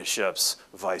 archbishops,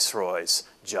 viceroys,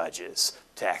 judges,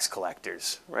 tax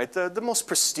collectors, right? The most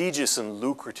prestigious and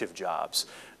lucrative jobs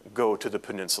go to the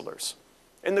peninsulars.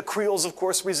 And the Creoles, of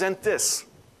course, resent this,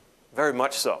 very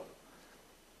much so.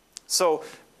 So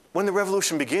when the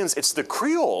revolution begins, it's the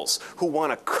Creoles who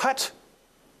want to cut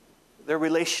their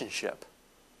relationship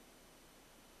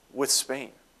with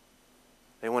Spain.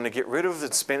 They want to get rid of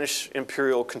the Spanish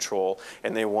imperial control,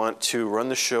 and they want to run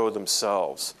the show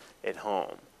themselves at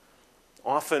home.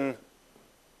 Often,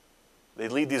 they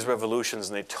lead these revolutions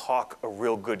and they talk a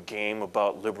real good game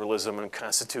about liberalism and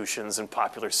constitutions and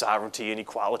popular sovereignty and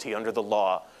equality under the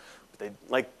law. But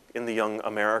like in the young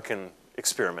American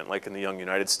experiment, like in the young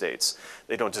United States,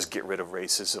 they don't just get rid of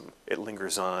racism. It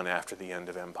lingers on after the end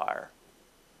of empire.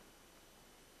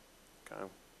 Okay?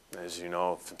 As you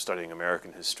know from studying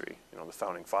American history, you know, the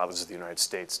founding fathers of the United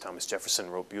States, Thomas Jefferson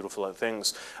wrote beautiful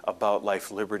things about life,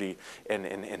 liberty,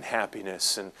 and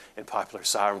happiness, and popular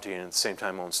sovereignty, and at the same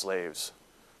time own slaves.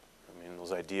 I mean,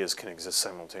 those ideas can exist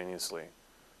simultaneously.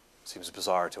 Seems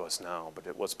bizarre to us now, but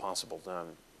it was possible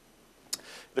then.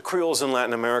 The Creoles in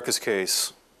Latin America's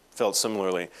case felt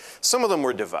similarly. Some of them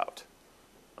were devout.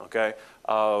 Okay?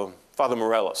 Father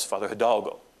Morelos, Father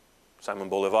Hidalgo, Simon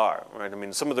Bolivar, right? I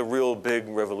mean, some of the real big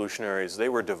revolutionaries, they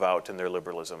were devout in their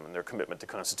liberalism and their commitment to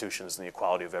constitutions and the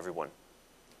equality of everyone.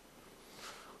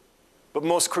 But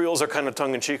most Creoles are kind of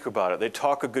tongue-in-cheek about it. They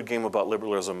talk a good game about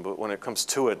liberalism, but when it comes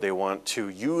to it, they want to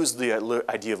use the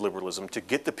idea of liberalism to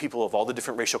get the people of all the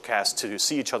different racial castes to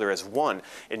see each other as one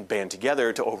and band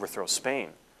together to overthrow Spain.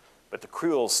 But the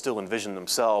Creoles still envision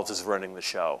themselves as running the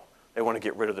show. They want to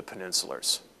get rid of the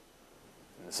peninsulars.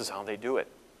 And this is how they do it.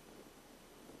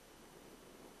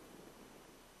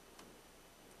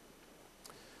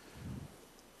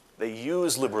 They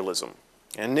use liberalism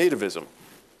and nativism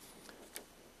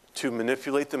to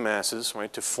manipulate the masses,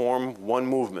 right, to form one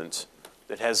movement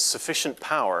that has sufficient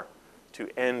power to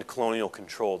end colonial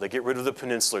control. They get rid of the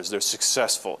peninsulars. They're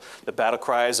successful. The battle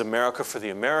cry is America for the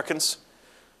Americans,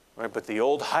 right? But the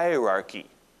old hierarchy,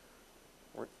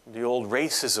 the old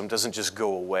racism doesn't just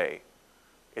go away.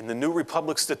 In the new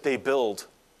republics that they build,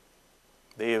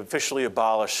 they officially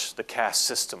abolish the caste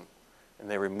system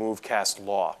and they remove caste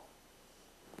law.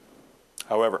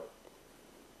 However,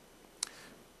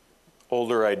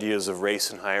 older ideas of race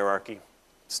and hierarchy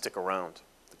stick around.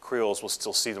 The Creoles will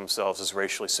still see themselves as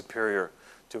racially superior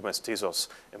to mestizos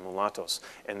and mulattoes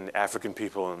and African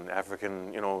people and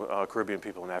African, Caribbean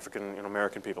people and African,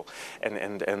 American people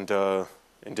and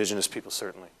indigenous people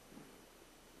certainly.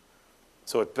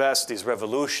 So at best, these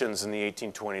revolutions in the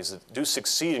 1820s do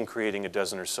succeed in creating a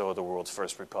dozen or so of the world's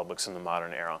first republics in the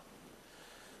modern era.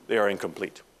 They are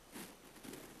incomplete.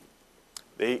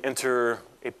 They enter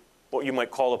what you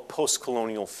might call a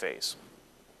post-colonial phase.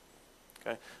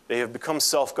 Okay? They have become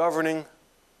self-governing.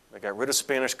 They got rid of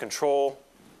Spanish control.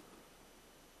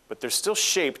 But they're still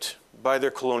shaped by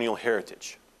their colonial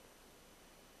heritage.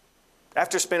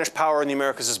 After Spanish power in the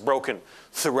Americas is broken,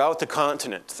 throughout the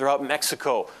continent, throughout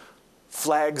Mexico,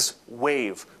 flags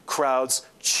wave, crowds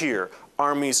cheer,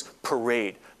 armies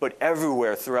parade. But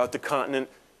everywhere throughout the continent,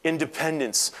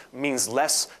 independence means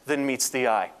less than meets the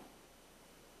eye.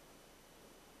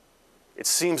 It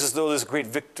seems as though this great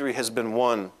victory has been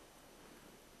won,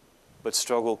 but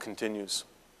struggle continues.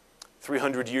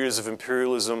 300 years of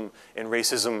imperialism and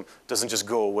racism doesn't just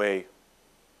go away.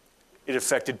 It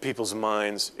affected people's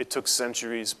minds. It took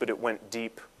centuries, but it went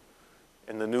deep.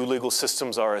 And the new legal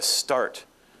systems are a start,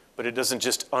 but it doesn't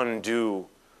just undo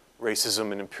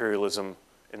racism and imperialism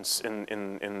and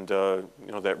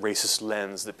that racist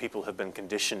lens that people have been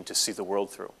conditioned to see the world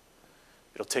through.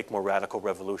 It'll take more radical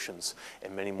revolutions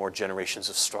and many more generations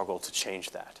of struggle to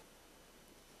change that.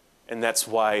 And that's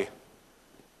why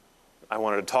I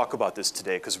wanted to talk about this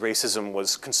today because racism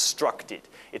was constructed.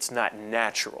 It's not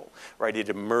natural, right? It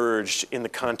emerged in the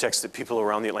context that people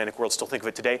around the Atlantic world still think of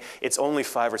it today. It's only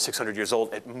 500 or 600 years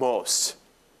old at most,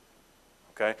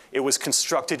 okay? It was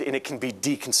constructed and it can be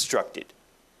deconstructed,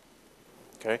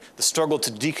 okay? The struggle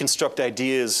to deconstruct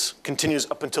ideas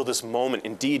continues up until this moment.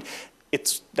 Indeed,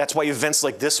 that's why events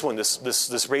like this one, this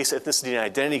Race, Ethnicity, and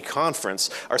Identity Conference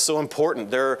are so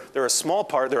important. They're a small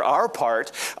part, they're our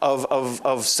part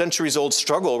of centuries-old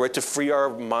struggle, right, to free our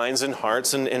minds and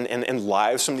hearts and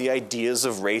lives from the ideas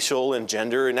of racial and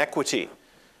gender inequity,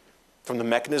 from the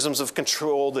mechanisms of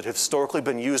control that have historically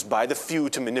been used by the few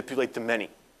to manipulate the many.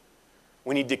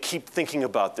 We need to keep thinking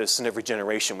about this in every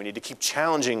generation. We need to keep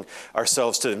challenging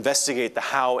ourselves to investigate the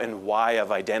how and why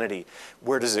of identity.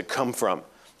 Where does it come from?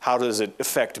 How does it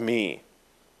affect me?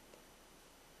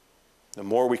 The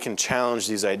more we can challenge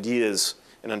these ideas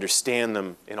and understand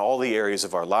them in all the areas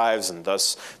of our lives, and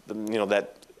thus,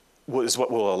 that is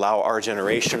what will allow our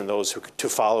generation and those who to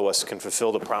follow us can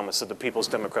fulfill the promise of the people's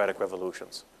democratic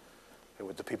revolutions. And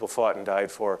what the people fought and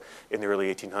died for in the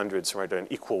early 1800s, right, an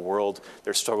equal world,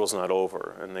 their struggle's not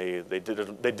over. And they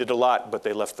did a lot, but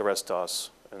they left the rest to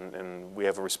us. And we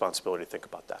have a responsibility to think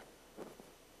about that.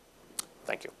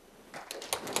 Thank you.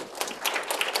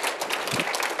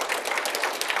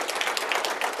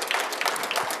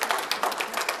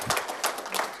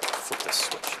 Flip this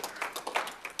switch here.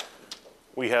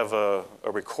 We have a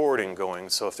recording going,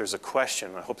 so if there's a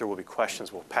question, I hope there will be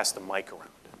questions, we'll pass the mic around.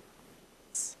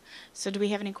 So do we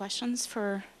have any questions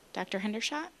for Dr.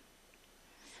 Hendershot?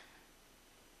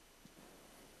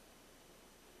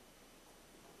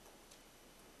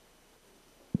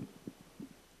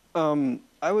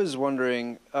 I was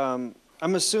wondering, I'm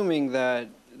assuming that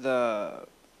the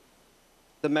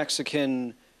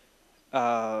Mexican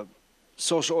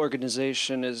social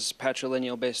organization is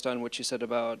patrilineal based on what you said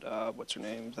about, what's her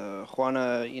name, the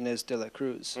Juana Inés de la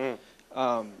Cruz.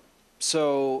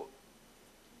 So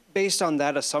based on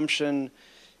that assumption,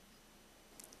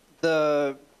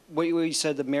 what you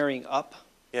said, the marrying up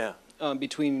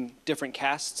between different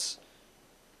castes,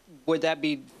 would that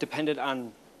be dependent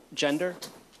on gender?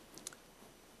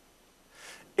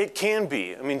 It can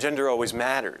be. I mean, gender always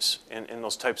matters in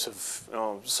those types of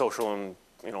social and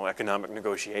economic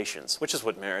negotiations, which is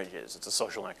what marriage is. It's a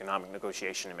social and economic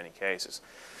negotiation in many cases.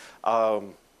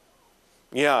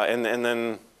 Yeah, and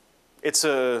then it's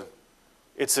a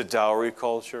dowry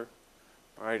culture,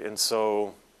 right? And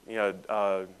so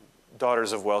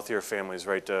daughters of wealthier families,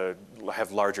 right,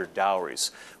 have larger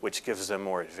dowries, which gives them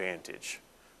more advantage.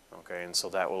 Okay, and so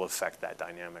that will affect that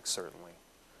dynamic certainly.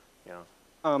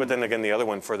 But then again, the other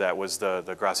one for that was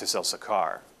the Gracias el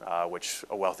Sacar, which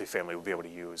a wealthy family would be able to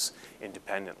use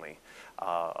independently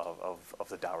of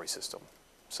the dowry system.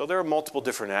 So there are multiple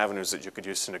different avenues that you could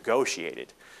use to negotiate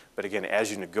it. But again, as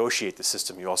you negotiate the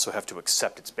system, you also have to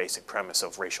accept its basic premise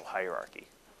of racial hierarchy.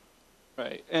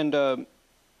 Right. And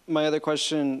my other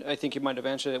question, I think you might have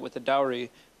answered it with the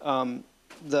dowry.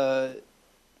 Either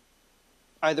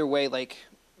way, like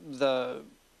the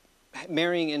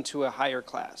marrying into a higher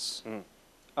class.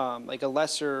 Like a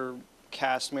lesser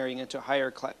caste marrying into a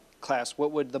higher class,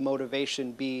 what would the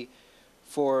motivation be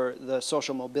for the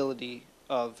social mobility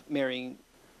of marrying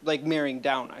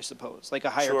down, I suppose, like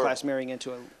a higher class marrying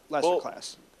into a lesser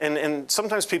class? And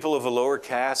sometimes people of a lower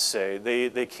caste say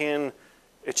they can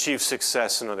achieve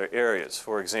success in other areas.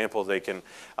 For example, they can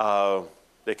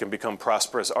become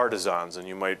prosperous artisans, and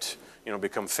you might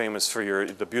become famous for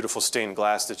the beautiful stained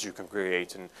glass that you can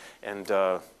create. And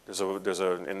there's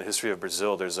in the history of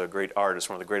Brazil, there's a great artist,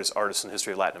 one of the greatest artists in the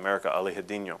history of Latin America,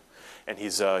 Aleijadinho. And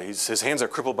his hands are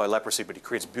crippled by leprosy, but he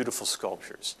creates beautiful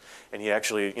sculptures. And he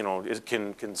actually,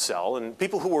 can sell. And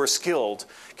people who are skilled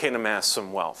can amass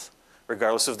some wealth,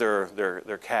 regardless of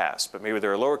their caste. But maybe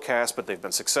they're a lower caste, but they've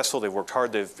been successful, they've worked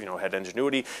hard, they've had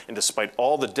ingenuity, and despite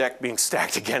all the deck being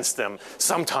stacked against them,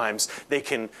 sometimes they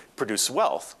can produce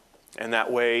wealth. And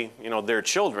that way, their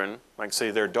children, like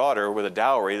say their daughter with a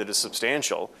dowry that is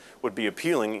substantial, would be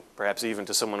appealing, perhaps even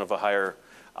to someone of a higher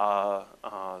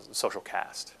social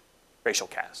caste, racial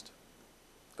caste.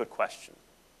 Good question.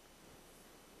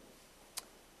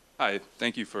 Hi,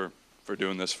 thank you for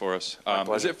doing this for us.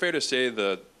 Is it fair to say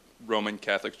the Roman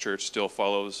Catholic Church still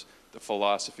follows the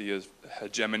philosophy of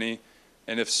hegemony?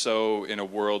 And if so, in a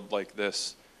world like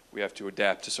this, we have to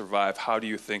adapt to survive. How do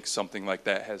you think something like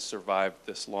that has survived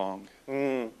this long?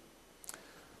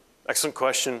 Excellent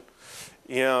question.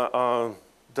 Yeah,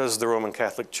 does the Roman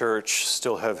Catholic Church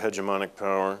still have hegemonic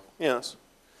power? Yes.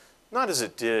 Not as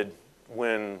it did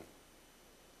when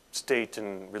state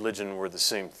and religion were the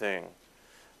same thing.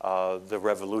 The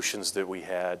revolutions that we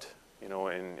had you know,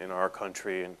 in our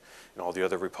country and all the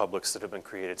other republics that have been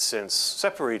created since,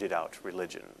 separated out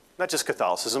religion, not just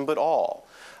Catholicism, but all,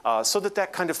 so that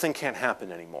that kind of thing can't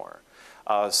happen anymore.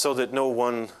 So that no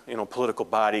one, you know, political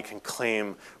body can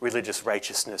claim religious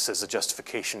righteousness as a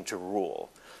justification to rule.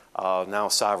 Now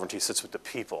sovereignty sits with the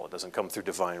people. It doesn't come through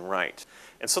divine right.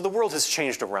 And so the world has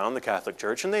changed around the Catholic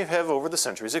Church, and they have over the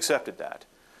centuries accepted that.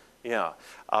 Yeah.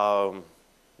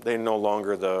 They're no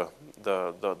longer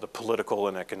the political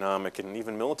and economic and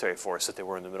even military force that they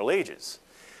were in the Middle Ages.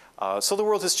 So the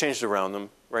world has changed around them,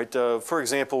 right? For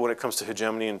example, when it comes to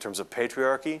hegemony in terms of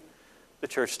patriarchy, the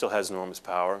church still has enormous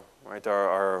power, right?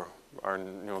 Our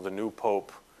you know, the new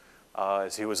pope,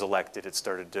 as he was elected, it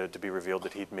started to be revealed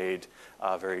that he'd made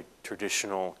very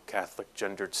traditional Catholic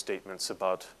gendered statements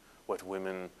about what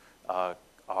women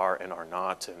are and are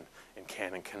not and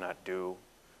can and cannot do.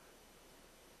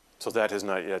 So that has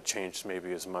not yet changed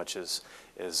maybe as much as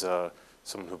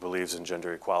someone who believes in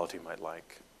gender equality might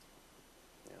like.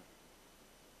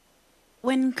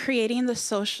 When creating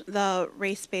the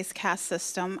race-based caste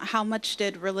system, how much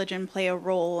did religion play a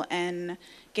role in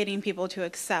getting people to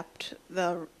accept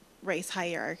the race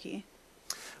hierarchy?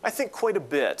 I think quite a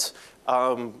bit.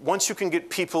 Once you can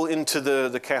get people into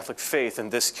the Catholic faith,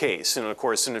 in this case, and of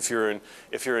course, and if you're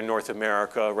in North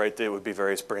America, right, there would be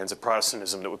various brands of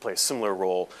Protestantism that would play a similar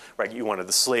role, right? You wanted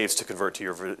the slaves to convert to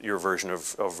your version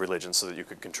of religion so that you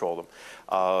could control them,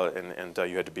 and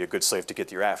you had to be a good slave to get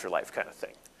to your afterlife, kind of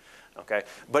thing. Okay,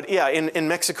 but yeah, in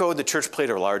Mexico, the church played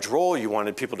a large role. You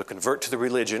wanted people to convert to the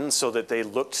religion so that they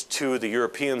looked to the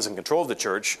Europeans in control of the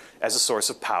church as a source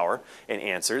of power and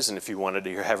answers. And if you wanted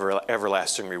to have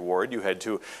everlasting reward, you had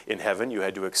to, in heaven, you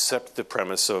had to accept the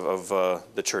premise of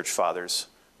the church fathers'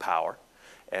 power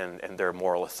and their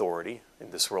moral authority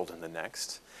in this world and the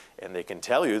next. And they can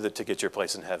tell you that to get your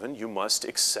place in heaven, you must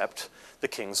accept the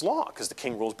king's law, because the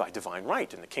king rules by divine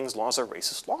right, and the king's laws are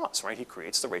racist laws, right? He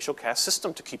creates the racial caste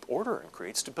system to keep order and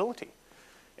create stability.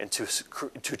 And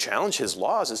to challenge his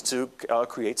laws is to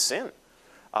create sin,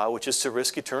 which is to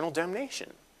risk eternal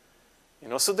damnation. You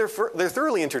know, so they're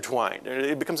thoroughly intertwined.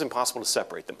 It becomes impossible to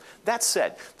separate them. That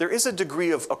said, there is a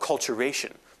degree of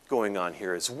acculturation going on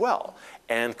here as well.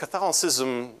 And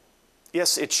Catholicism,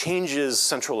 yes, it changes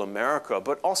Central America,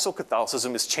 but also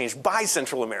Catholicism is changed by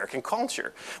Central American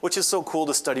culture, which is so cool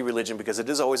to study religion because it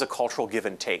is always a cultural give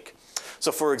and take.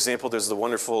 So for example, there's the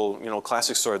wonderful, you know,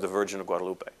 classic story of the Virgin of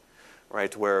Guadalupe,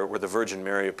 right, where the Virgin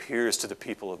Mary appears to the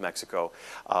people of Mexico,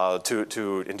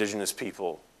 to indigenous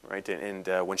people, right, and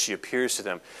when she appears to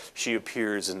them, she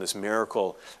appears in this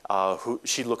miracle,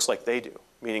 she looks like they do,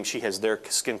 meaning she has their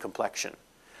skin complexion.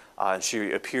 And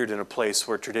she appeared in a place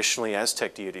where traditionally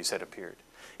Aztec deities had appeared.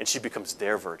 And she becomes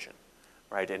their virgin,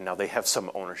 right? And now they have some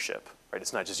ownership, right?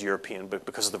 It's not just European, but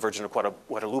because of the Virgin of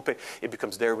Guadalupe, it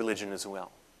becomes their religion as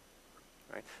well,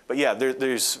 right? But yeah,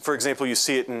 there's, for example, you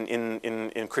see it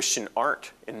in Christian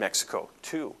art in Mexico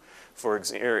too. For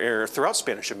example, throughout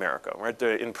Spanish America, right?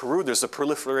 In Peru, there's a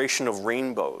proliferation of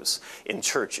rainbows in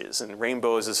churches, and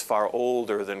rainbows is far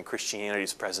older than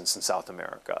Christianity's presence in South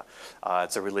America.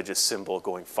 It's a religious symbol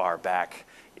going far back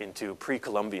into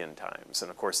pre-Columbian times,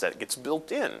 and of course that gets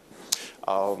built in.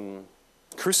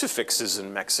 Crucifixes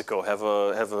in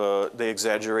Mexico they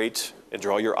exaggerate and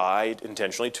draw your eye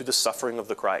intentionally to the suffering of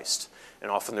the Christ. And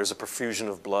often there's a profusion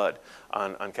of blood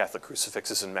on Catholic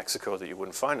crucifixes in Mexico that you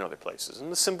wouldn't find in other places.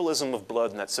 And the symbolism of blood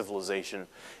in that civilization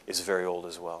is very old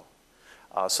as well.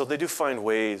 So they do find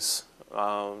ways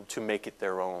to make it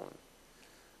their own.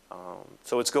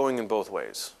 So it's going in both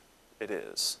ways. It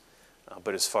is.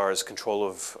 But as far as control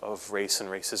of race and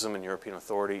racism and European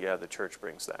authority, yeah, the church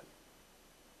brings that.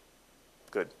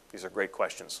 Good. These are great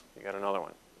questions. You got another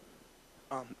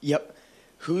one? Yep.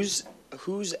 Whose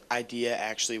idea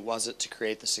actually was it to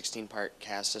create the 16-part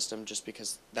caste system, just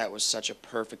because that was such a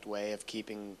perfect way of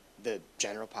keeping the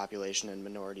general population and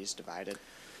minorities divided?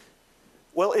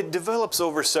 Well, it develops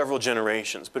over several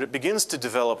generations, but it begins to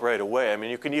develop right away. I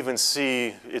mean, you can even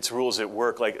see its rules at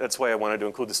work. Like, that's why I wanted to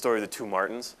include the story of the two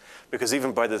Martins, because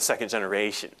even by the second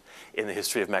generation in the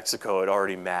history of Mexico, it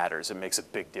already matters. It makes a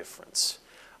big difference.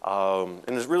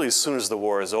 And really, as soon as the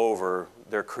war is over,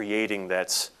 they're creating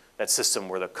that system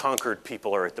where the conquered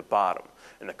people are at the bottom.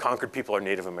 And the conquered people are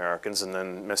Native Americans and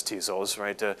then mestizos,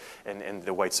 right? And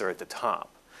the whites are at the top.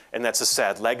 And that's a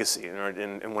sad legacy.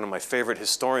 And one of my favorite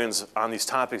historians on these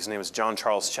topics, his name is John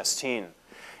Charles Chasteen.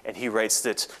 And he writes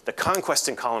that the conquest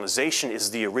and colonization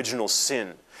is the original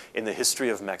sin in the history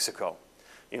of Mexico.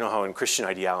 You know how in Christian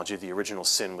ideology the original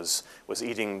sin was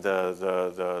eating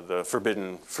the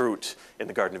forbidden fruit in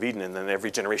the Garden of Eden, and then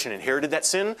every generation inherited that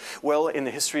sin? Well, in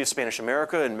the history of Spanish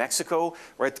America and Mexico,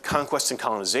 right, the conquest and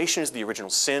colonization is the original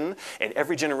sin, and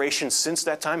every generation since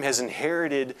that time has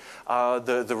inherited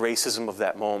the racism of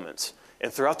that moment.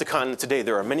 And throughout the continent today,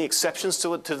 there are many exceptions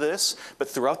to this, but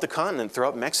throughout the continent,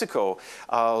 throughout Mexico,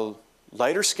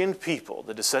 lighter-skinned people,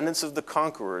 the descendants of the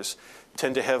conquerors,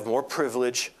 tend to have more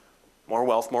privilege, more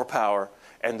wealth, more power,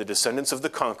 and the descendants of the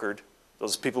conquered,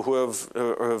 those people who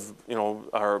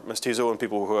are mestizo and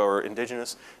people who are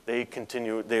indigenous, they're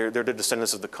the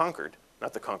descendants of the conquered,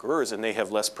 not the conquerors, and they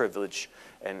have less privilege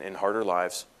and harder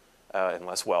lives and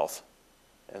less wealth.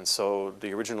 And so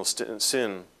the original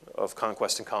sin of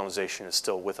conquest and colonization is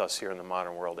still with us here in the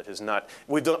modern world. It has not,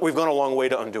 we've gone a long way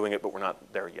to undoing it, but we're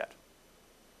not there yet.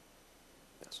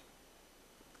 Yes.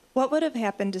 What would have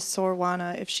happened to Sor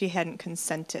Juana if she hadn't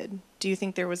consented? Do you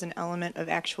think there was an element of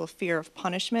actual fear of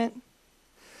punishment?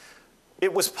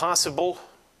 It was possible.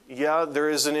 Yeah, there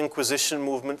is an Inquisition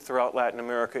movement throughout Latin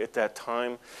America at that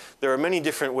time. There are many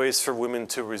different ways for women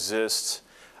to resist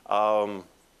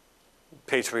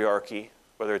patriarchy,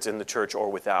 whether it's in the church or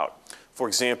without. For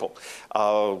example,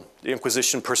 the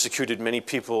Inquisition persecuted many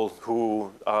people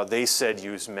who they said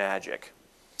used magic,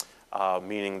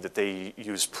 meaning that they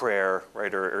used prayer,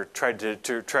 right, or tried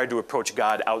to approach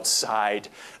God outside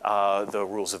the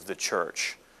rules of the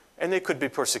church. And they could be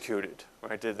persecuted,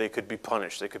 right? They could be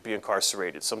punished, they could be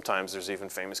incarcerated. Sometimes there's even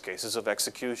famous cases of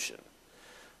execution.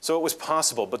 So it was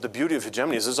possible, but the beauty of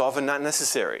hegemony is it's often not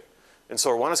necessary. In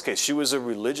Sor Juana's case, she was a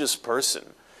religious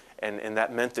person, and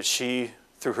that meant that she,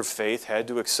 through her faith, had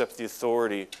to accept the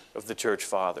authority of the church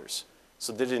fathers.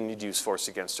 So they didn't need to use force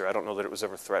against her. I don't know that it was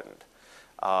ever threatened.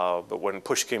 But when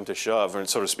push came to shove, and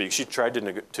so to speak, she tried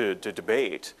to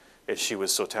debate, as she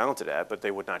was so talented at, but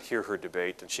they would not hear her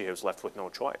debate, and she was left with no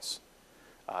choice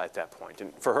at that point.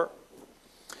 And for her,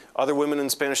 other women in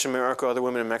Spanish America, other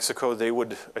women in Mexico, they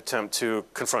would attempt to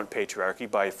confront patriarchy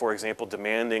by, for example,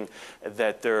 demanding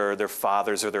that their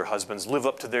fathers or their husbands live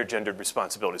up to their gendered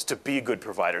responsibilities, to be good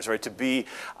providers, right, to be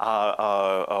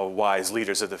wise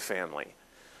leaders of the family.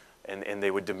 And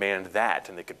they would demand that,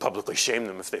 and they could publicly shame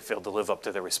them if they failed to live up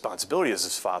to their responsibilities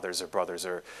as fathers or brothers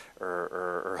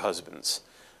or husbands.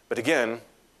 But again,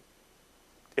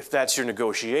 if that's your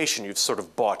negotiation, you've sort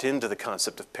of bought into the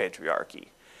concept of patriarchy,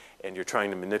 and you're trying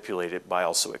to manipulate it by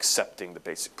also accepting the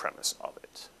basic premise of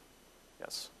it.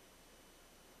 Yes?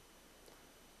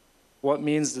 What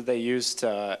means did they use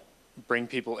to bring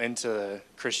people into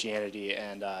Christianity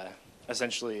and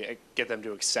essentially get them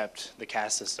to accept the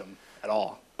caste system at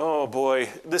all? Oh boy,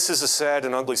 this is a sad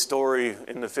and ugly story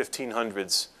in the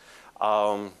 1500s.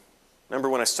 Remember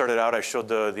when I started out, I showed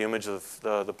the image of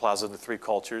the Plaza of the Three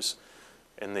Cultures,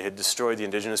 and they had destroyed the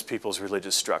indigenous people's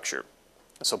religious structure.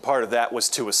 So part of that was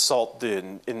to assault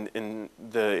the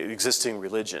existing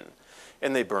religion.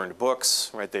 And they burned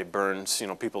books, right? They burned,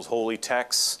 people's holy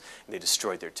texts. They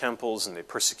destroyed their temples, and they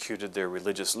persecuted their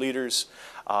religious leaders.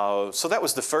 So that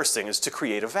was the first thing, is to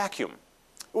create a vacuum.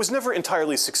 It was never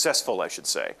entirely successful, I should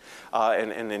say.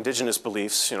 And indigenous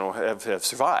beliefs, have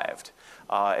survived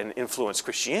and influenced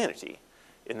Christianity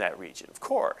in that region, of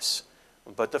course.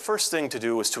 But the first thing to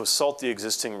do was to assault the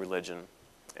existing religion.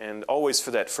 And always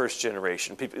for that first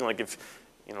generation, people, like if,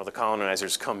 the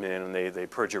colonizers come in and they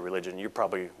purge your religion, you're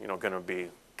probably, going to be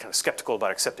kind of skeptical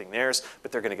about accepting theirs,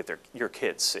 but they're going to get your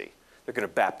kids, see. They're going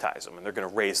to baptize them, and they're going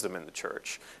to raise them in the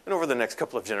church. And over the next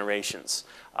couple of generations,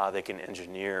 they can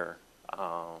engineer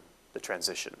the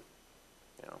transition,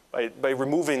 by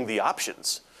removing the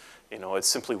options. It's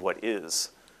simply what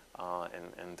is.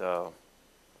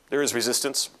 There is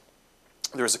resistance.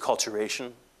 There is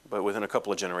acculturation. But within a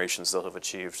couple of generations, they'll have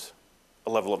achieved a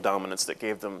level of dominance that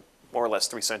gave them more or less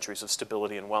 3 centuries of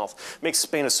stability and wealth. Makes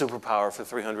Spain a superpower for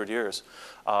 300 years.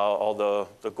 All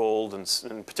the gold and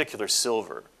in particular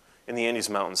silver. In the Andes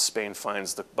Mountains, Spain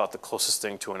finds about the closest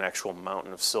thing to an actual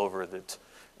mountain of silver that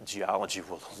geology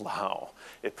will allow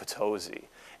at Potosi.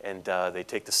 And they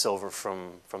take the silver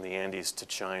from the Andes to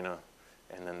China,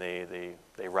 and then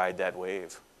they ride that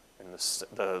wave. And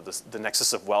the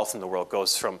nexus of wealth in the world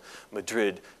goes from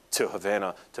Madrid to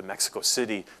Havana, to Mexico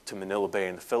City, to Manila Bay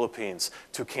in the Philippines,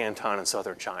 to Canton in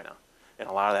southern China. And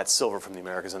a lot of that silver from the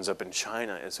Americas ends up in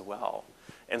China as well.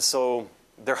 And so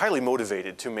they're highly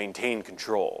motivated to maintain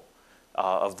control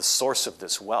of the source of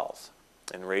this wealth.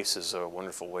 And race is a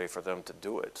wonderful way for them to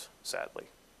do it, sadly.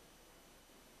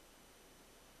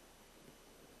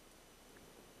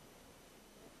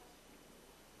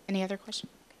 Any other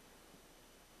questions?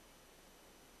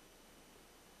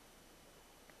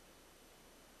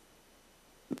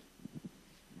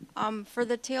 For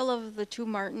the tale of the two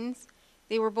Martins,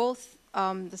 they were both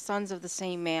the sons of the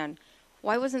same man.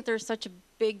 Why wasn't there such a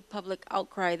big public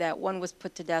outcry that one was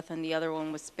put to death and the other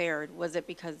one was spared? Was it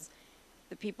because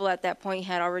the people at that point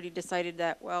had already decided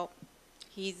that, well,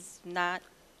 he's not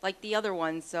like the other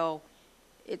one, so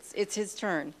it's his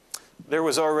turn? There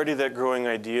was already that growing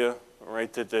idea,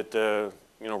 right, that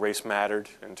you know, race mattered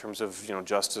in terms of, you know,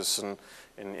 justice and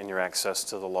your access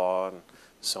to the law and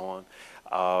so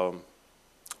on.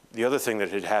 The other thing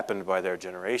that had happened by their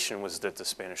generation was that the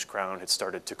Spanish crown had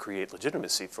started to create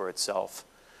legitimacy for itself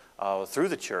through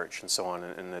the church and so on,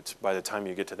 and that by the time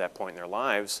you get to that point in their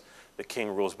lives, the king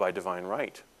rules by divine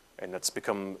right. And that's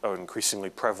become an increasingly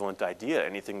prevalent idea.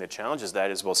 Anything that challenges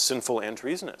that is both sinful and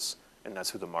treasonous, and that's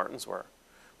who the Martins were.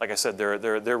 Like I said,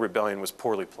 their rebellion was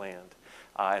poorly planned,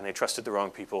 and they trusted the wrong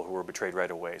people who were betrayed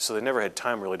right away. So they never had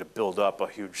time really to build up a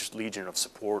huge legion of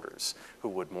supporters who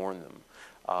would mourn them.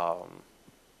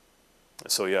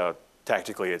 So yeah,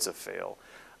 tactically it's a fail.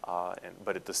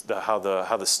 But how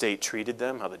the state treated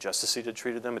them, how the justice system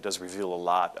treated them, it does reveal a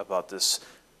lot about this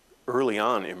early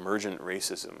on emergent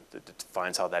racism that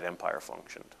defines how that empire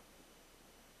functioned.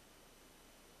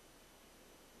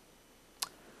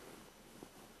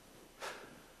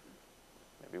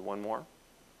 Maybe one more.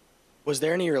 Was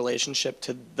there any relationship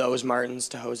to those Martins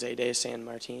to Jose de San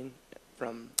Martin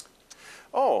from?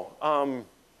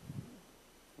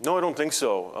 No, I don't think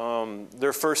so.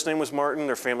 Their first name was Martin,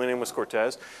 their family name was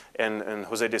Cortez, and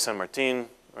Jose de San Martin,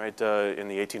 right, in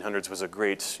the 1800s was a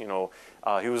great, you know,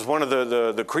 he was one of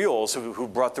the Creoles who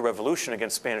brought the revolution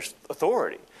against Spanish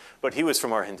authority, but he was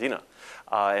from Argentina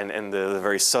and the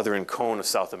very southern cone of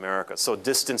South America. So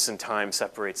distance and time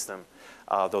separates them,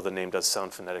 though the name does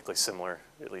sound phonetically similar,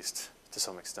 at least to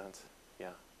some extent, yeah.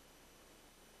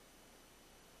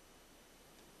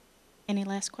 Any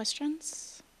last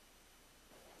questions?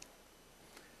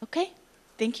 Okay,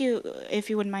 thank you. If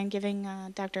you wouldn't mind giving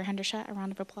Dr. Hendershot a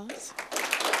round of applause.